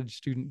their college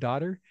student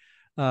daughter.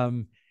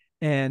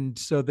 And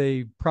so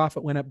the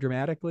profit went up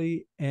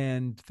dramatically,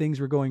 and things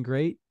were going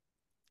great.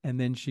 And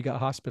then she got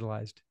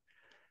hospitalized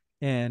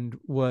and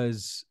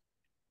was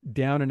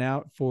down and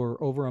out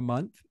for over a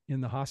month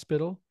in the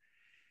hospital.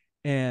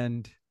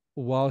 And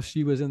while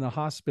she was in the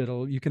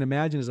hospital, you can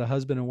imagine, as a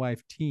husband and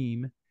wife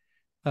team,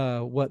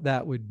 what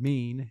that would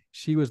mean.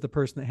 She was the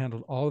person that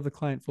handled all of the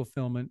client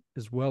fulfillment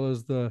as well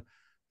as the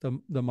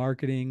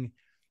marketing.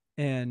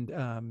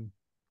 And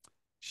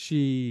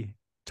she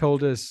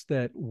told us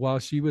that while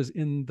she was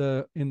in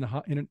the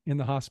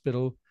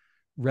hospital,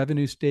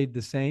 revenue stayed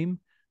the same.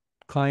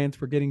 Clients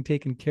were getting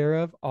taken care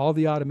of. All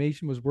the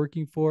automation was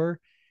working for her,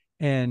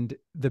 and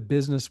the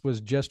business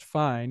was just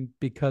fine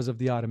because of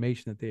the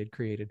automation that they had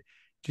created.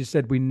 She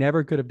said, "We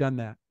never could have done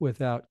that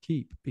without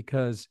Keap,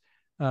 because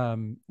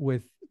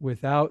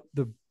without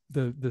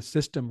the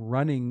system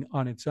running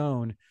on its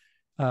own,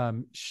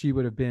 she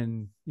would have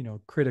been,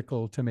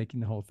 critical to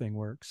making the whole thing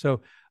work."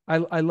 So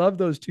I love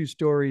those two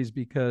stories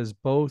because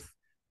both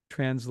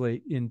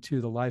translate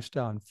into the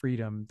lifestyle and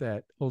freedom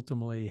that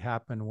ultimately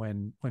happen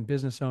when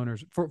business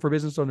owners, for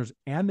business owners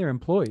and their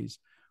employees,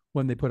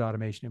 when they put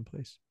automation in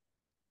place.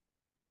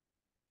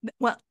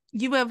 Well,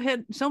 you have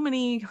hit so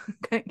many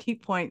key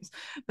points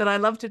that I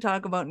love to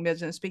talk about in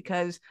business,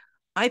 because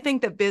I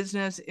think that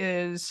business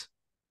is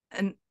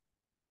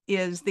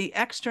the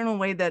external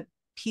way that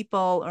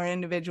people or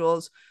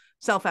individuals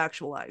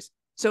self-actualize.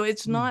 So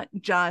it's not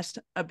just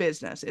a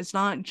business. It's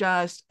not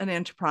just an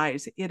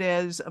enterprise. It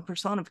is a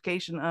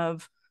personification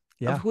of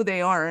who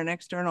they are, an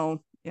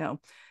external,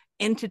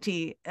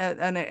 entity,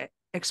 an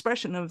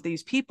expression of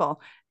these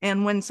people.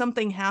 And when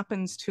something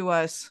happens to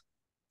us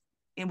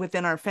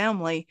within our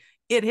family,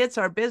 it hits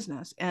our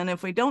business. And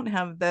if we don't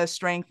have the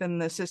strength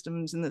and the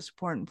systems and the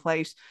support in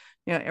place,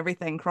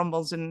 everything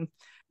crumbles, and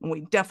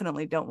we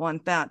definitely don't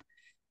want that.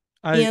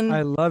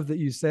 I love that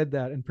you said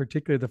that, and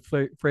particularly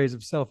the phrase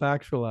of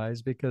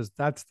self-actualize, because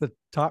that's the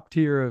top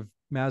tier of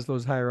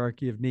Maslow's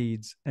hierarchy of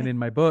needs. And in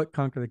my book,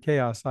 Conquer the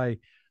Chaos, I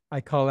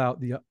call out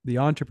the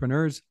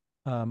entrepreneur's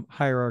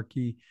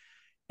hierarchy.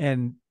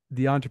 And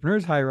the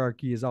entrepreneur's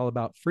hierarchy is all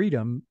about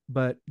freedom,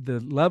 but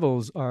the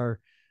levels are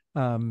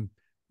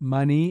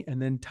money,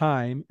 and then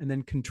time, and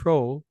then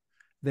control,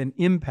 then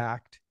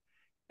impact,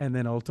 and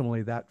then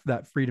ultimately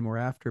that freedom we're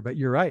after. But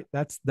you're right.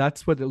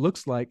 That's what it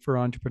looks like for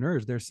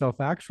entrepreneurs. They're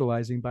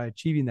self-actualizing by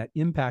achieving that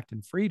impact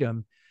and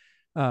freedom.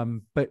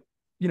 But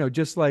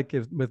just like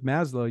with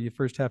Maslow, you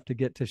first have to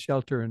get to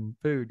shelter and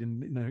food,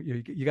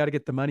 and you got to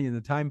get the money and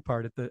the time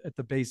part at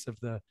the base of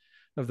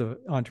the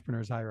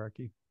entrepreneur's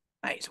hierarchy.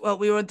 Nice. Well,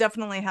 we will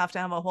definitely have to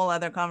have a whole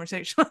other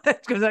conversation on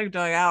that because I'm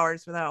doing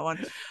hours for that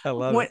one. I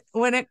love it.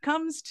 When it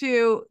comes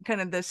to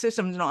kind of the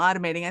systems and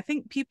automating, I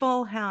think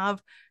people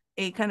have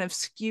a kind of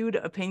skewed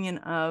opinion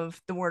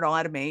of the word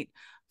automate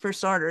for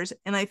starters.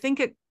 And I think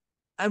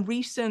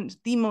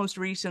the most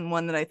recent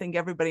one that I think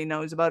everybody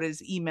knows about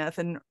is E-Myth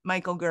and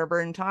Michael Gerber,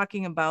 and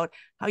talking about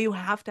how you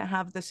have to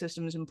have the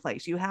systems in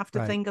place. You have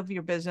to think of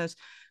your business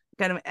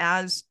kind of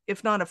as,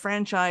 if not a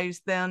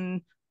franchise,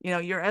 then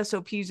your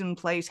SOPs in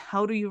place.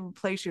 How do you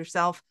replace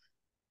yourself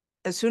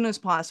as soon as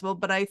possible?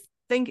 But I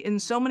think in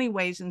so many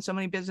ways, in so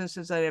many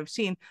businesses that I've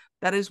seen,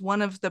 that is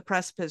one of the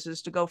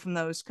precipices to go from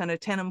those kind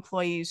of 10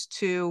 employees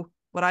to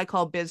what I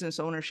call business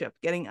ownership,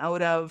 getting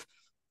out of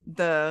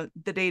the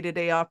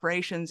day-to-day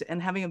operations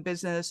and having a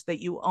business that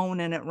you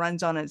own and it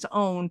runs on its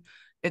own.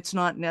 It's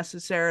not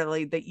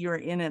necessarily that you're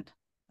in it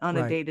on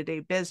a day-to-day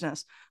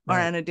business or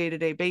on a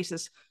day-to-day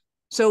basis.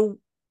 So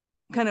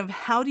kind of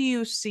how do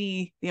you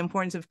see the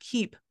importance of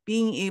Keap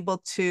being able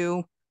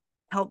to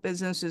help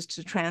businesses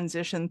to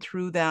transition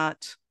through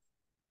that,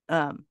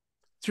 those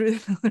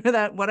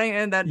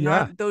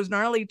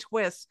gnarly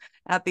twists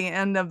at the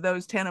end of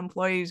those 10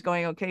 employees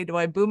going, okay, do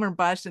I boom or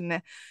bust?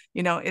 And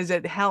is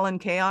it hell and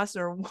chaos,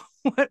 or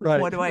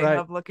what do I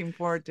have looking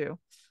forward to?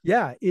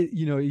 Yeah.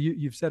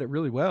 You've said it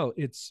really well.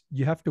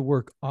 You have to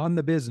work on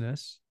the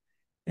business,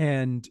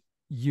 and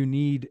you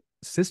need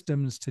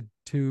systems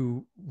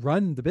to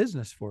run the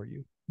business for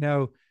you.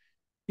 Now,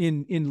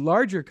 in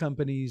larger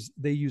companies,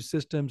 they use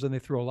systems and they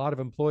throw a lot of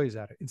employees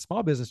at it. In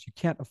small business, you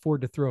can't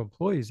afford to throw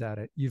employees at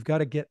it. You've got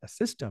to get a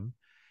system.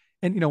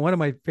 And one of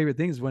my favorite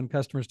things is when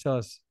customers tell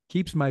us,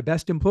 Keap's my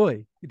best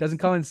employee. It doesn't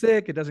call in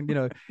sick. It doesn't,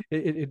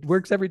 it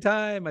works every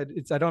time. I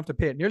don't have to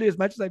pay it nearly as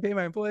much as I pay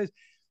my employees.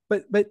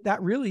 But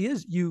that really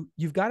is,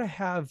 you've got to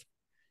have,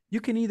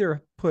 you can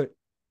either put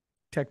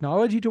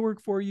technology to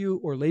work for you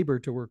or labor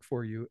to work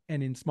for you.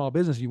 And in small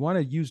business, you want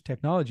to use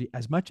technology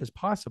as much as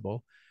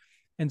possible.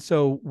 And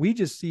so we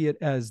just see it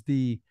as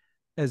the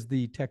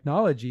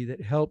technology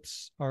that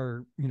helps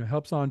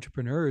helps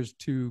entrepreneurs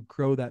to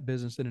grow that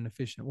business in an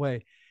efficient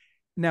way.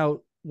 Now,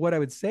 what I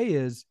would say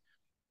is,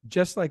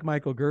 just like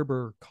Michael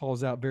Gerber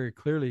calls out very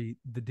clearly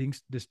the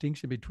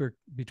distinction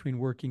between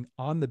working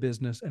on the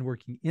business and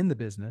working in the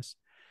business,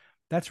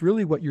 that's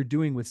really what you're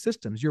doing with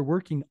systems. You're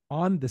working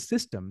on the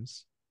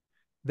systems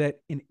that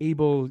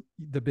enable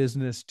the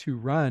business to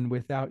run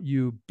without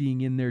you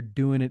being in there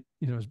doing it.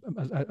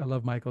 I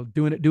love Michael,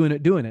 doing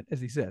it, as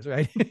he says,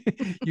 right?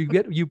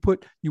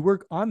 you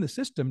work on the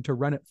system to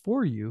run it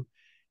for you.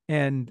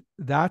 And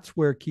that's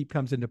where Keap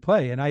comes into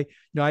play. And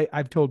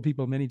I've told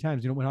people many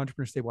times, when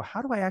entrepreneurs say, well,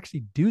 how do I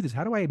actually do this?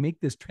 How do I make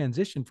this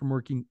transition from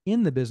working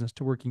in the business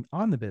to working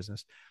on the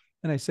business?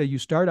 And I say, you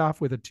start off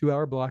with a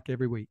 2-hour block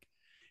every week,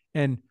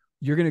 and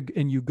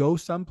you go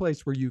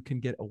someplace where you can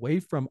get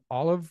away from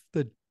all of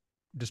the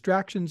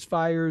distractions,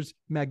 fires,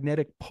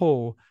 magnetic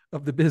pull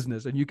of the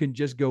business, and you can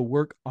just go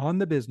work on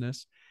the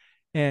business.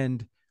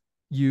 And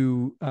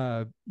you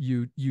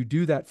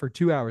do that for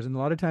 2 hours. And a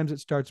lot of times it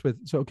starts with,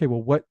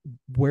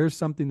 where's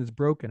something that's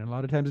broken? And a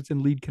lot of times it's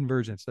in lead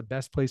conversion. It's the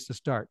best place to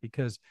start,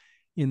 because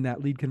in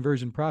that lead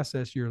conversion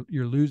process,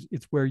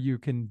 it's where you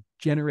can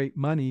generate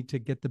money to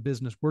get the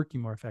business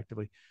working more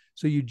effectively.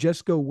 So you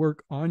just go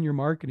work on your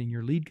marketing,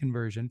 your lead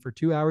conversion, for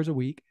 2 hours a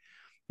week.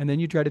 And then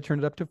you try to turn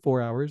it up to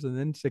 4 hours, and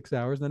then 6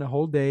 hours, and then a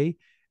whole day.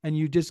 And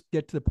you just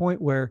get to the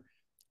point where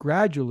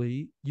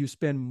gradually you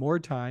spend more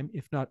time,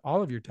 if not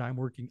all of your time,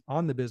 working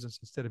on the business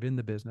instead of in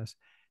the business.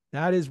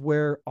 That is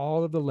where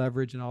all of the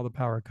leverage and all the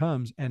power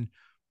comes. And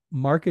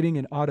marketing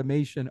and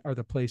automation are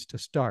the place to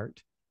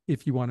start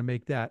if you want to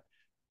make that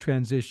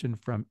transition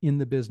from in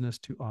the business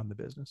to on the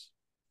business.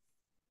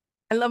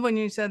 I love when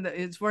you said that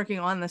it's working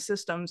on the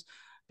systems,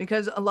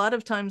 because a lot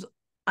of times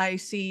I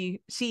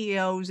see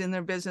CEOs in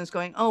their business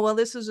going, oh, well,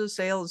 this is a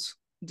sales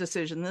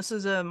decision. This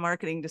is a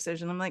marketing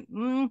decision. I'm like,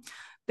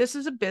 this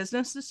is a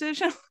business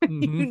decision.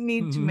 You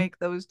need to make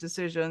those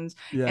decisions.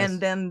 Yes. And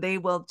then they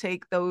will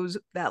take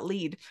that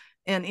lead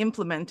and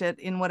implement it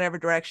in whatever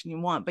direction you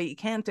want. But you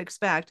can't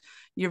expect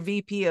your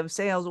VP of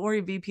sales or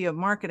your VP of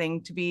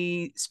marketing to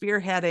be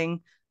spearheading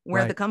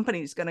where the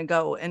company's going to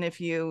go. And if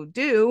you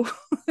do,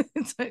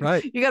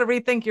 you got to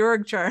rethink your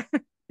org chart.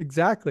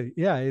 Exactly.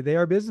 Yeah, they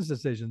are business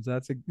decisions.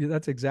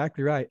 That's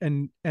exactly right.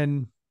 And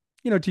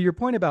to your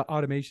point about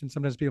automation,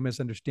 sometimes people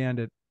misunderstand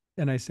it.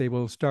 And I say,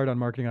 well, start on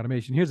marketing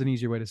automation. Here's an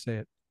easier way to say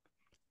it.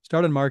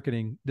 Start on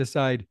marketing.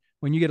 Decide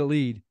when you get a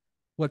lead,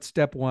 what's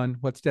step 1,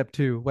 what's step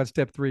 2, what's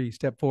step 3,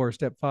 step 4,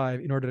 step 5,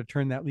 in order to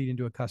turn that lead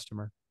into a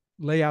customer.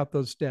 Lay out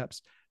those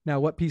steps.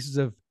 Now, what pieces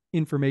of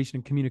information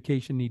and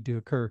communication need to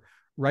occur?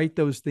 Write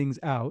those things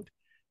out.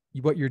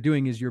 What you're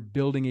doing is you're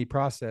building a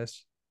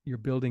process you're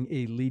building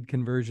a lead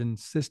conversion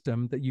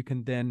system that you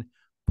can then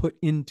put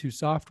into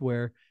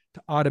software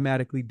to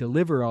automatically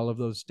deliver all of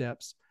those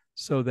steps,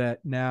 so that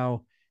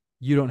now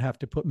you don't have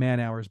to put man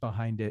hours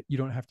behind it. You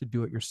don't have to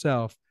do it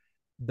yourself.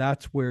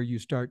 That's where you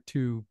start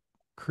to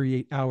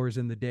create hours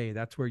in the day.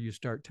 That's where you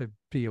start to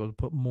be able to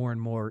put more and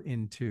more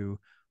into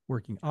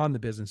working on the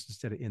business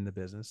instead of in the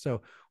business.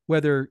 So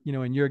whether,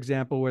 in your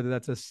example, whether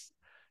that's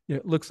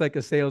it looks like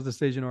a sales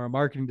decision or a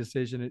marketing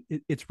decision,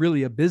 it's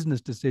really a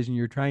business decision.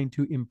 You're trying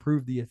to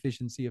improve the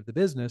efficiency of the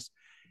business.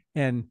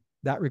 And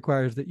that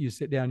requires that you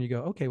sit down and you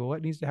go, okay, well,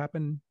 what needs to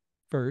happen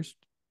first?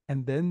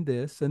 And then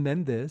this, and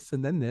then this,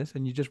 and then this.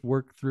 And you just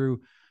work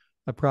through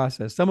a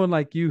process. Someone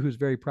like you who's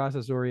very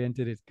process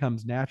oriented, it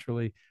comes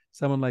naturally.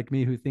 Someone like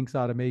me who thinks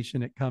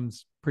automation, it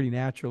comes pretty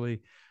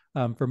naturally.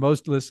 For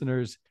most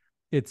listeners,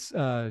 it's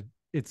not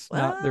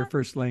their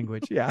first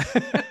language. Yeah.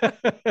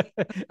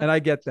 And I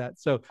get that.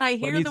 So I what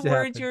hear needs the to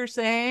words happen? you're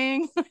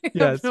saying. I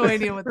Yes. have no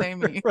idea what they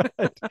mean.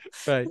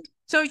 Right.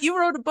 So you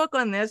wrote a book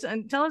on this,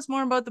 and tell us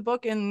more about the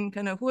book and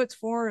kind of who it's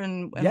for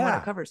and what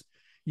it covers.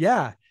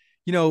 Yeah.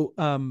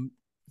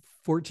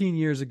 14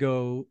 years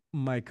ago,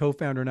 my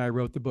co-founder and I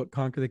wrote the book,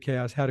 Conquer the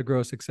Chaos, How to Grow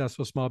a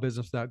Successful Small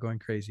Business Without Going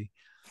Crazy.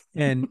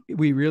 And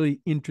we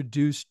really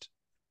introduced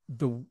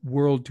the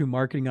world to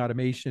marketing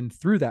automation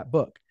through that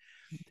book.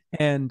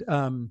 And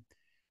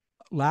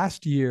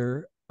last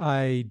year,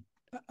 I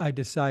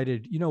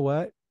decided, you know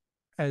what,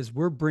 as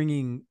we're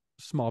bringing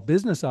small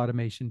business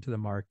automation to the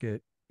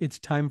market, it's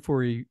time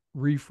for a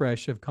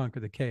refresh of Conquer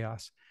the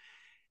Chaos.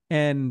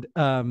 And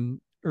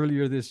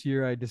earlier this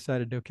year, I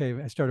decided, okay,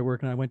 I started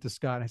working. I went to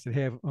Scott and I said,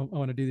 hey, I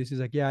want to do this.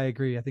 He's like, yeah, I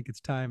agree. I think it's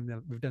time.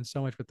 We've done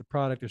so much with the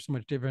product. There's so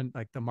much different,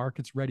 like the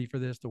market's ready for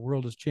this. The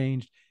world has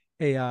changed,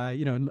 AI,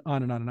 on and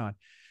on and on.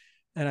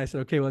 And I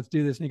said, okay, well, let's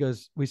do this. And he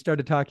goes, we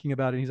started talking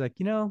about it. And he's like,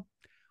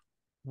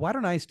 why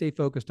don't I stay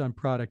focused on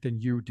product and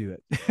you do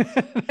it?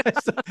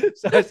 So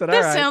I said, all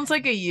this right. Sounds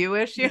like a you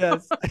issue.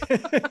 Yes.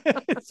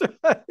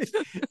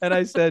 And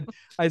I said,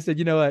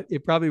 you know what?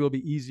 It probably will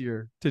be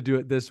easier to do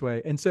it this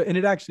way. And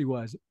it actually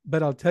was.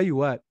 But I'll tell you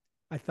what,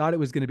 I thought it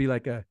was going to be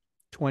like a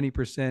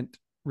 20%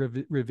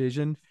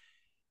 revision.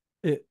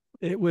 It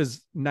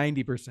was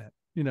 90%.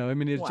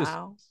 It's just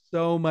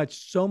so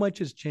much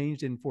has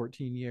changed in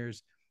 14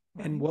 years.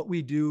 Right. And what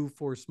we do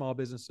for small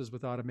businesses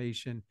with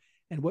automation,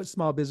 and what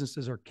small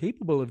businesses are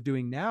capable of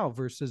doing now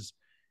versus,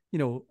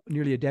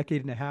 nearly a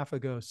decade and a half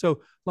ago.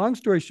 So long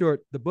story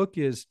short, the book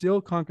is still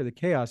Conquer the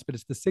Chaos, but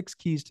it's the 6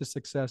 keys to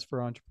success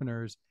for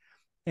entrepreneurs.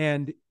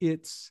 And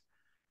it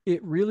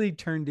really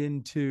turned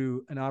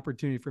into an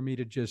opportunity for me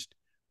to just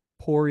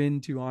pour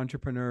into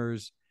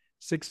entrepreneurs,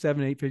 6,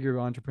 7, 8-figure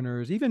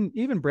entrepreneurs,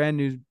 even brand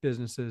new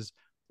businesses,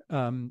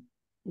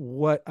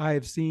 what I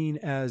have seen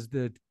as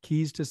the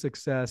keys to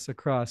success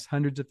across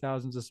hundreds of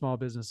thousands of small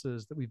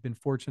businesses that we've been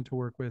fortunate to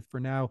work with for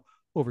now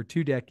over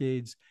 2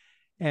 decades.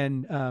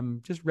 And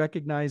just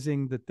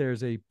recognizing that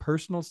there's a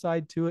personal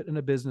side to it and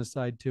a business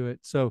side to it.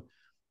 So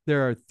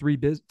there are 3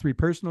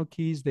 personal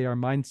keys. They are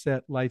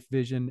mindset, life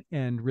vision,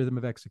 and rhythm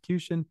of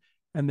execution.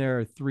 And there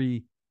are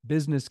 3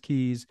 business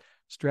keys: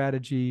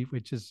 strategy,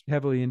 which is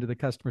heavily into the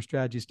customer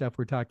strategy stuff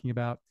we're talking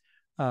about,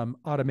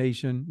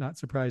 automation, not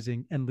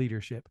surprising, and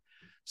leadership.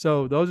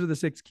 So those are the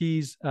 6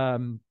 keys.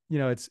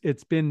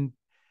 It's been,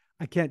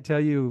 I can't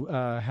tell you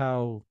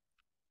how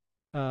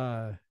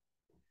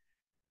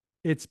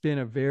it's been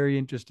a very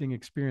interesting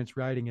experience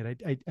writing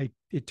it.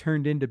 It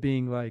turned into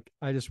being like,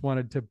 I just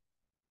wanted to,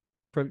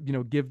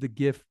 give the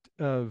gift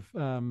of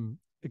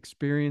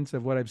experience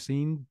of what I've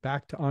seen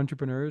back to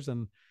entrepreneurs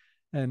and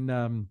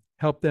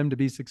help them to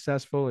be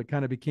successful. It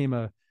kind of became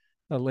a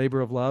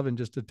labor of love and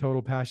just a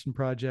total passion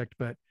project,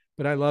 but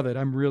I love it.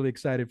 I'm really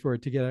excited for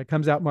it to get it. It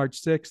comes out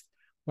March 6th.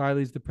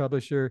 Wiley's the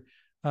publisher.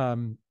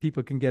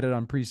 People can get it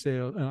on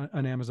pre-sale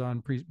on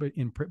Amazon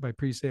by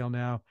pre-sale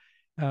now.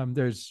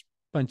 There's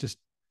a bunch of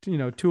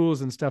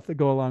tools and stuff that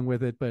go along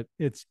with it, but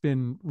it's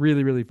been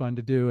really, really fun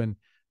to do. And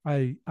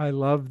I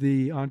love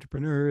the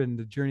entrepreneur and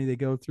the journey they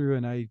go through,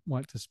 and I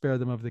want to spare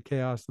them of the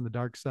chaos and the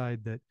dark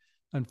side that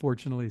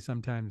unfortunately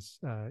sometimes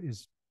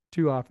is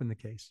too often the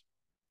case.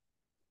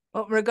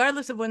 Well,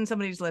 regardless of when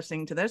somebody's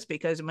listening to this,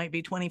 because it might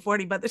be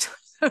 2040 by the time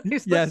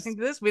somebody's listening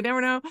to this, we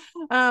never know.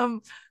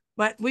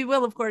 But we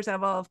will, of course,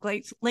 have all of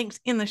Clate's links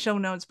in the show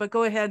notes. But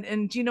go ahead.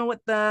 And do you know what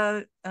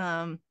the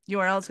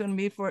URL is going to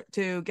be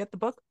to get the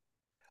book?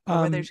 Or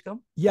where they should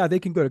go? Yeah, they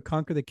can go to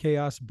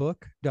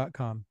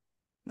conquerthechaosbook.com.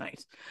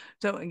 Nice.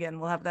 So again,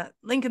 we'll have that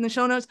link in the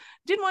show notes.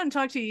 Did want to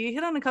talk to you. You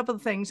hit on a couple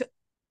of things,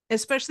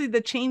 especially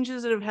the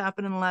changes that have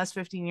happened in the last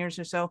 15 years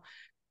or so.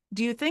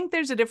 Do you think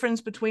there's a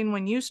difference between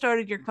when you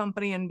started your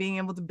company and being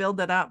able to build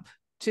it up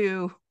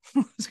to,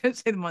 I was going to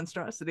say the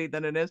monstrosity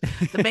that it is,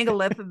 the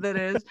megalith that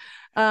it is,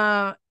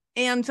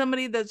 and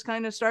somebody that's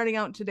kind of starting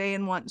out today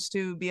and wants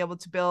to be able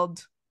to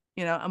build,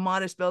 a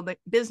modest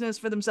business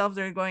for themselves?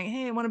 They're going,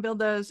 hey, I want to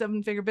build a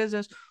 7-figure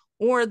business,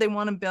 or they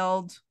want to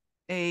build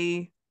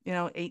a,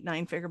 8,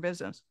 9-figure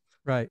business.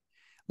 Right.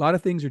 A lot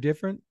of things are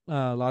different.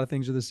 A lot of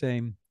things are the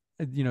same.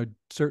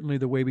 certainly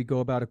the way we go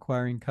about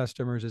acquiring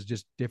customers is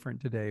just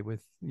different today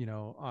with,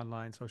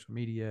 online social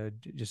media,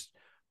 just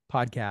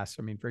podcasts.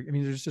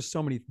 There's just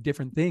so many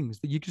different things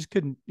that you just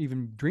couldn't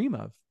even dream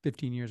of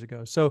 15 years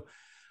ago. So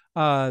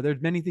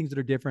there's many things that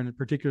are different,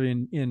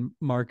 particularly in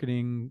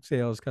marketing,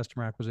 sales,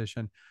 customer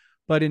acquisition.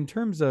 But in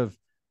terms of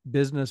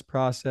business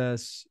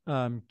process,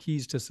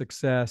 keys to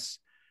success,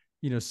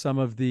 some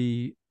of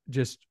the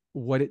just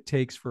what it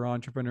takes for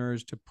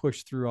entrepreneurs to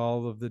push through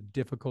all of the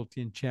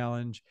difficulty and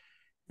challenge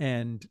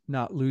and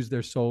not lose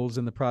their souls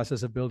in the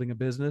process of building a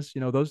business.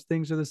 Those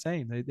things are the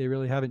same. They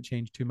really haven't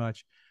changed too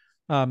much.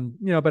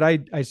 But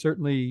I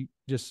certainly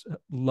just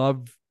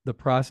love the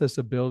process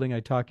of building. I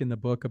talk in the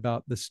book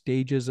about the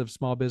stages of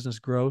small business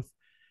growth,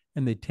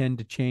 and they tend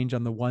to change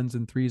on the ones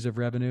and threes of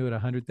revenue at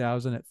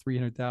 100,000, at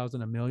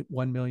 300,000, a million,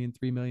 1 million,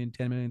 3 million,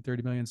 10 million,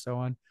 30 million, so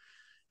on.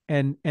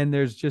 And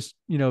there's just,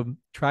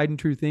 tried and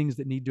true things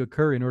that need to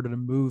occur in order to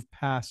move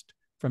past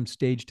from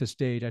stage to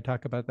stage. I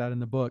talk about that in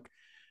the book.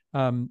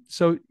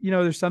 So,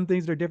 there's some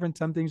things that are different.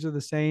 Some things are the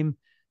same.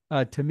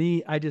 To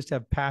me, I just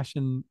have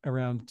passion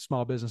around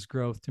small business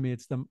growth. To me,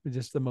 it's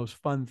just the most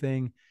fun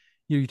thing.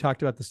 You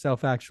talked about the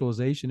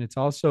self-actualization. It's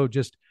also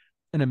just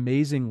an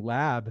amazing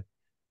lab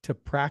to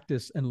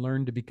practice and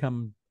learn to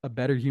become a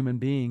better human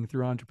being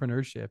through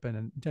entrepreneurship.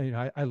 And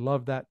I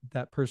love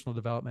that personal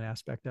development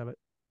aspect of it.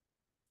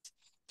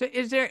 So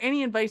is there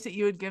any advice that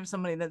you would give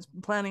somebody that's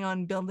planning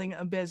on building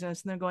a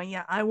business and they're going,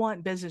 yeah, I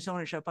want business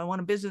ownership. I want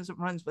a business that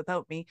runs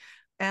without me,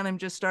 and I'm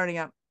just starting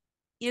up.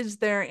 Is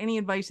there any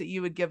advice that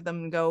you would give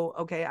them and go,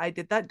 okay, I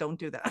did that, don't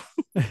do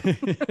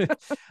that?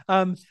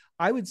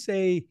 I would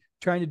say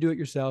trying to do it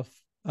yourself.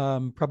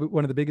 Probably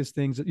one of the biggest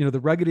things, the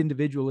rugged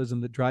individualism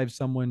that drives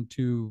someone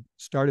to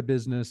start a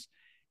business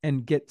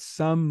and get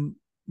some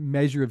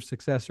measure of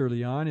success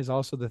early on is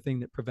also the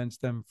thing that prevents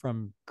them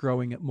from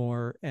growing it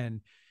more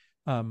and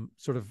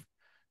sort of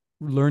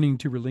learning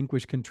to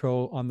relinquish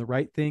control on the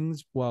right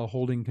things while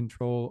holding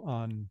control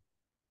on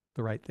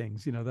the right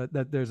things.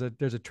 That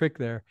there's a trick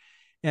there.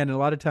 And a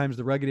lot of times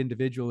the rugged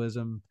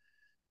individualism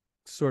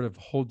sort of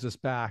holds us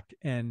back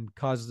and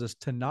causes us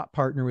to not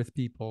partner with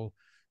people,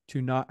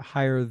 to not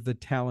hire the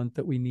talent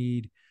that we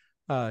need,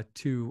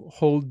 to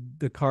hold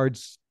the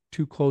cards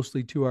too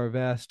closely to our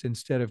vest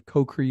instead of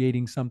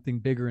co-creating something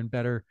bigger and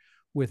better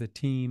with a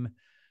team.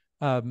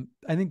 I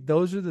think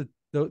those are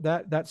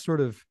that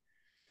sort of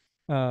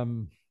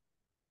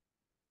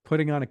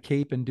putting on a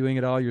cape and doing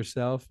it all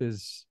yourself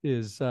is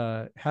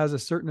has a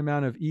certain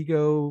amount of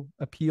ego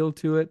appeal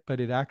to it, but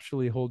it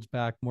actually holds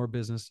back more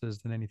businesses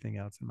than anything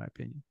else, in my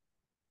opinion.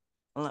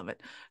 I love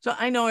it. So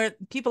I know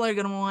people are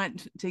going to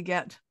want to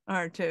get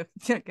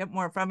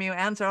more from you,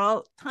 answer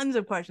all tons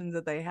of questions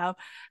that they have.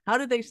 How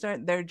did they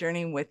start their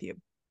journey with you?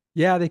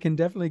 Yeah, they can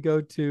definitely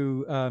go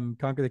to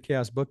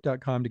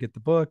conquerthechaosbook.com to get the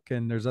book,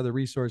 and there's other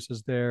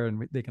resources there,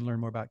 and they can learn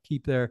more about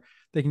Keap there.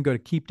 They can go to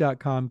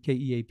keap.com,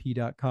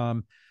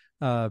 keap.com.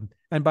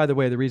 And by the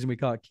way, the reason we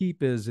call it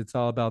Keap is it's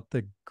all about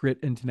the grit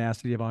and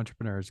tenacity of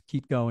entrepreneurs.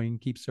 Keep going,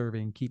 keep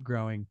serving, keep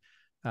growing.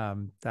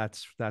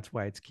 That's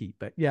why it's Keap.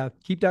 But yeah,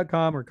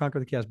 keap.com or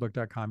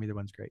conquerthechaosbook.com, either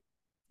one's great.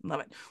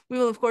 Love it. We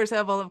will, of course,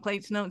 have all of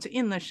Clate's notes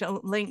in the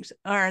show links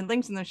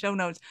in the show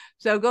notes.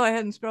 So go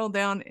ahead and scroll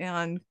down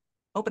and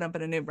open up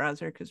in a new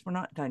browser because we're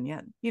not done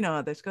yet. You know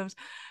how this goes.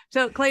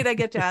 So Clate, I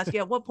get to ask you,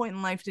 at what point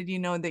in life did you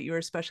know that you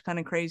were special kind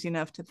of crazy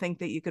enough to think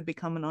that you could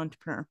become an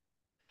entrepreneur?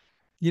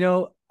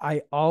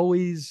 I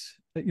always,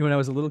 when I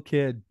was a little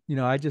kid,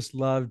 I just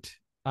loved,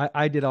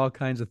 I did all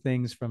kinds of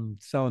things from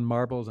selling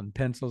marbles and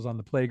pencils on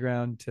the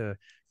playground to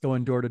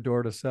going door to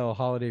door to sell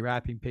holiday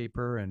wrapping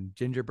paper and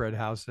gingerbread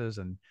houses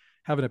and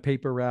having a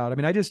paper route.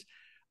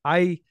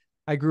 I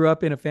grew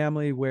up in a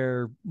family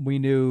where we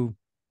knew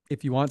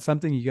if you want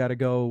something, you got to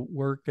go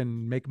work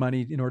and make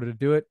money in order to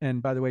do it.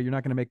 And by the way, you're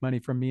not going to make money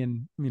from me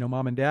and,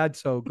 mom and dad.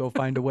 So go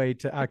find a way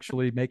to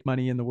actually make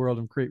money in the world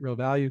and create real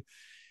value.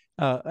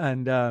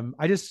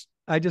 I just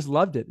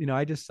loved it.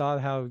 I just saw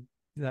how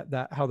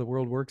how the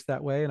world works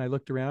that way. And I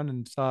looked around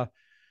and saw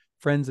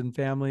friends and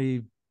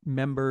family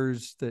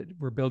members that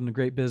were building a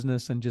great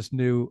business and just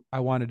knew I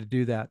wanted to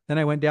do that. Then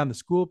I went down the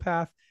school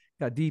path,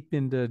 got deep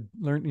into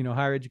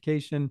higher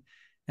education,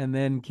 and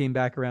then came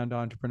back around to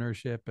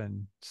entrepreneurship,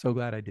 and so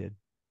glad I did.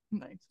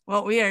 Nice.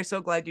 Well, we are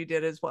so glad you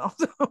did as well.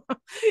 So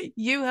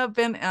you have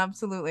been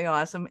absolutely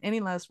awesome. Any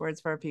last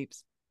words for our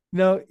peeps?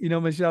 No,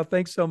 Michelle,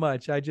 thanks so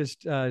much. I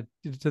just, to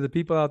the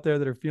people out there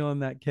that are feeling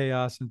that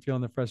chaos and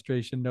feeling the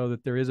frustration, know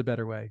that there is a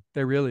better way.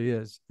 There really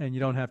is. And you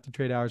don't have to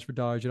trade hours for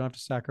dollars. You don't have to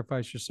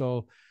sacrifice your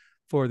soul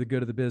for the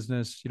good of the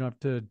business. You don't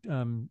have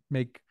to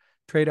make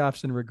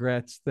trade-offs and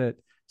regrets that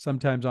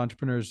sometimes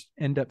entrepreneurs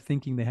end up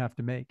thinking they have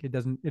to make. It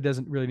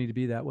doesn't really need to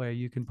be that way.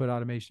 You can put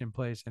automation in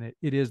place, and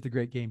it is the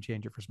great game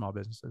changer for small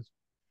businesses.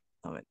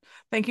 Love it.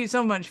 Thank you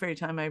so much for your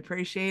time. I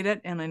appreciate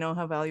it. And I know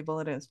how valuable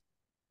it is.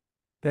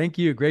 Thank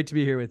you. Great to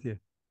be here with you.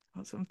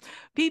 Awesome.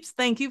 Peeps,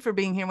 thank you for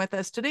being here with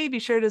us today. Be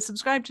sure to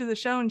subscribe to the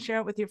show and share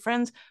it with your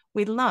friends.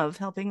 We love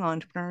helping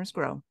entrepreneurs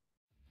grow.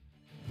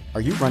 Are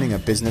you running a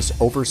business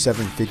over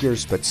 7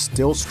 figures but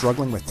still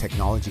struggling with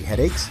technology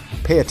headaches?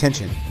 Pay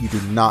attention, you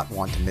do not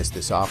want to miss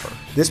this offer.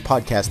 This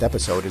podcast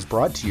episode is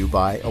brought to you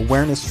by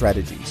Awareness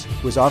Strategies,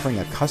 who is offering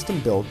a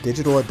custom-built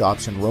digital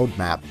adoption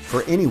roadmap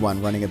for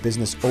anyone running a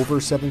business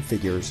over 7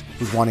 figures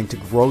who's wanting to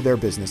grow their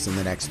business in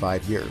the next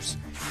 5 years.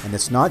 And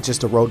it's not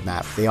just a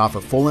roadmap, they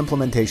offer full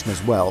implementation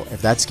as well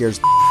if that scares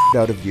the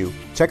out of you.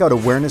 Check out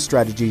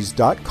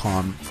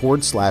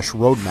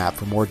awarenessstrategies.com/roadmap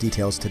for more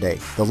details today.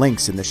 The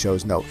link's in the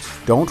show's notes.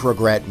 Don't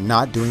regret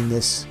not doing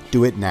this.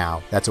 Do it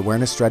now. That's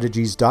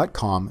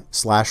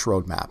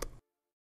awarenessstrategies.com/roadmap.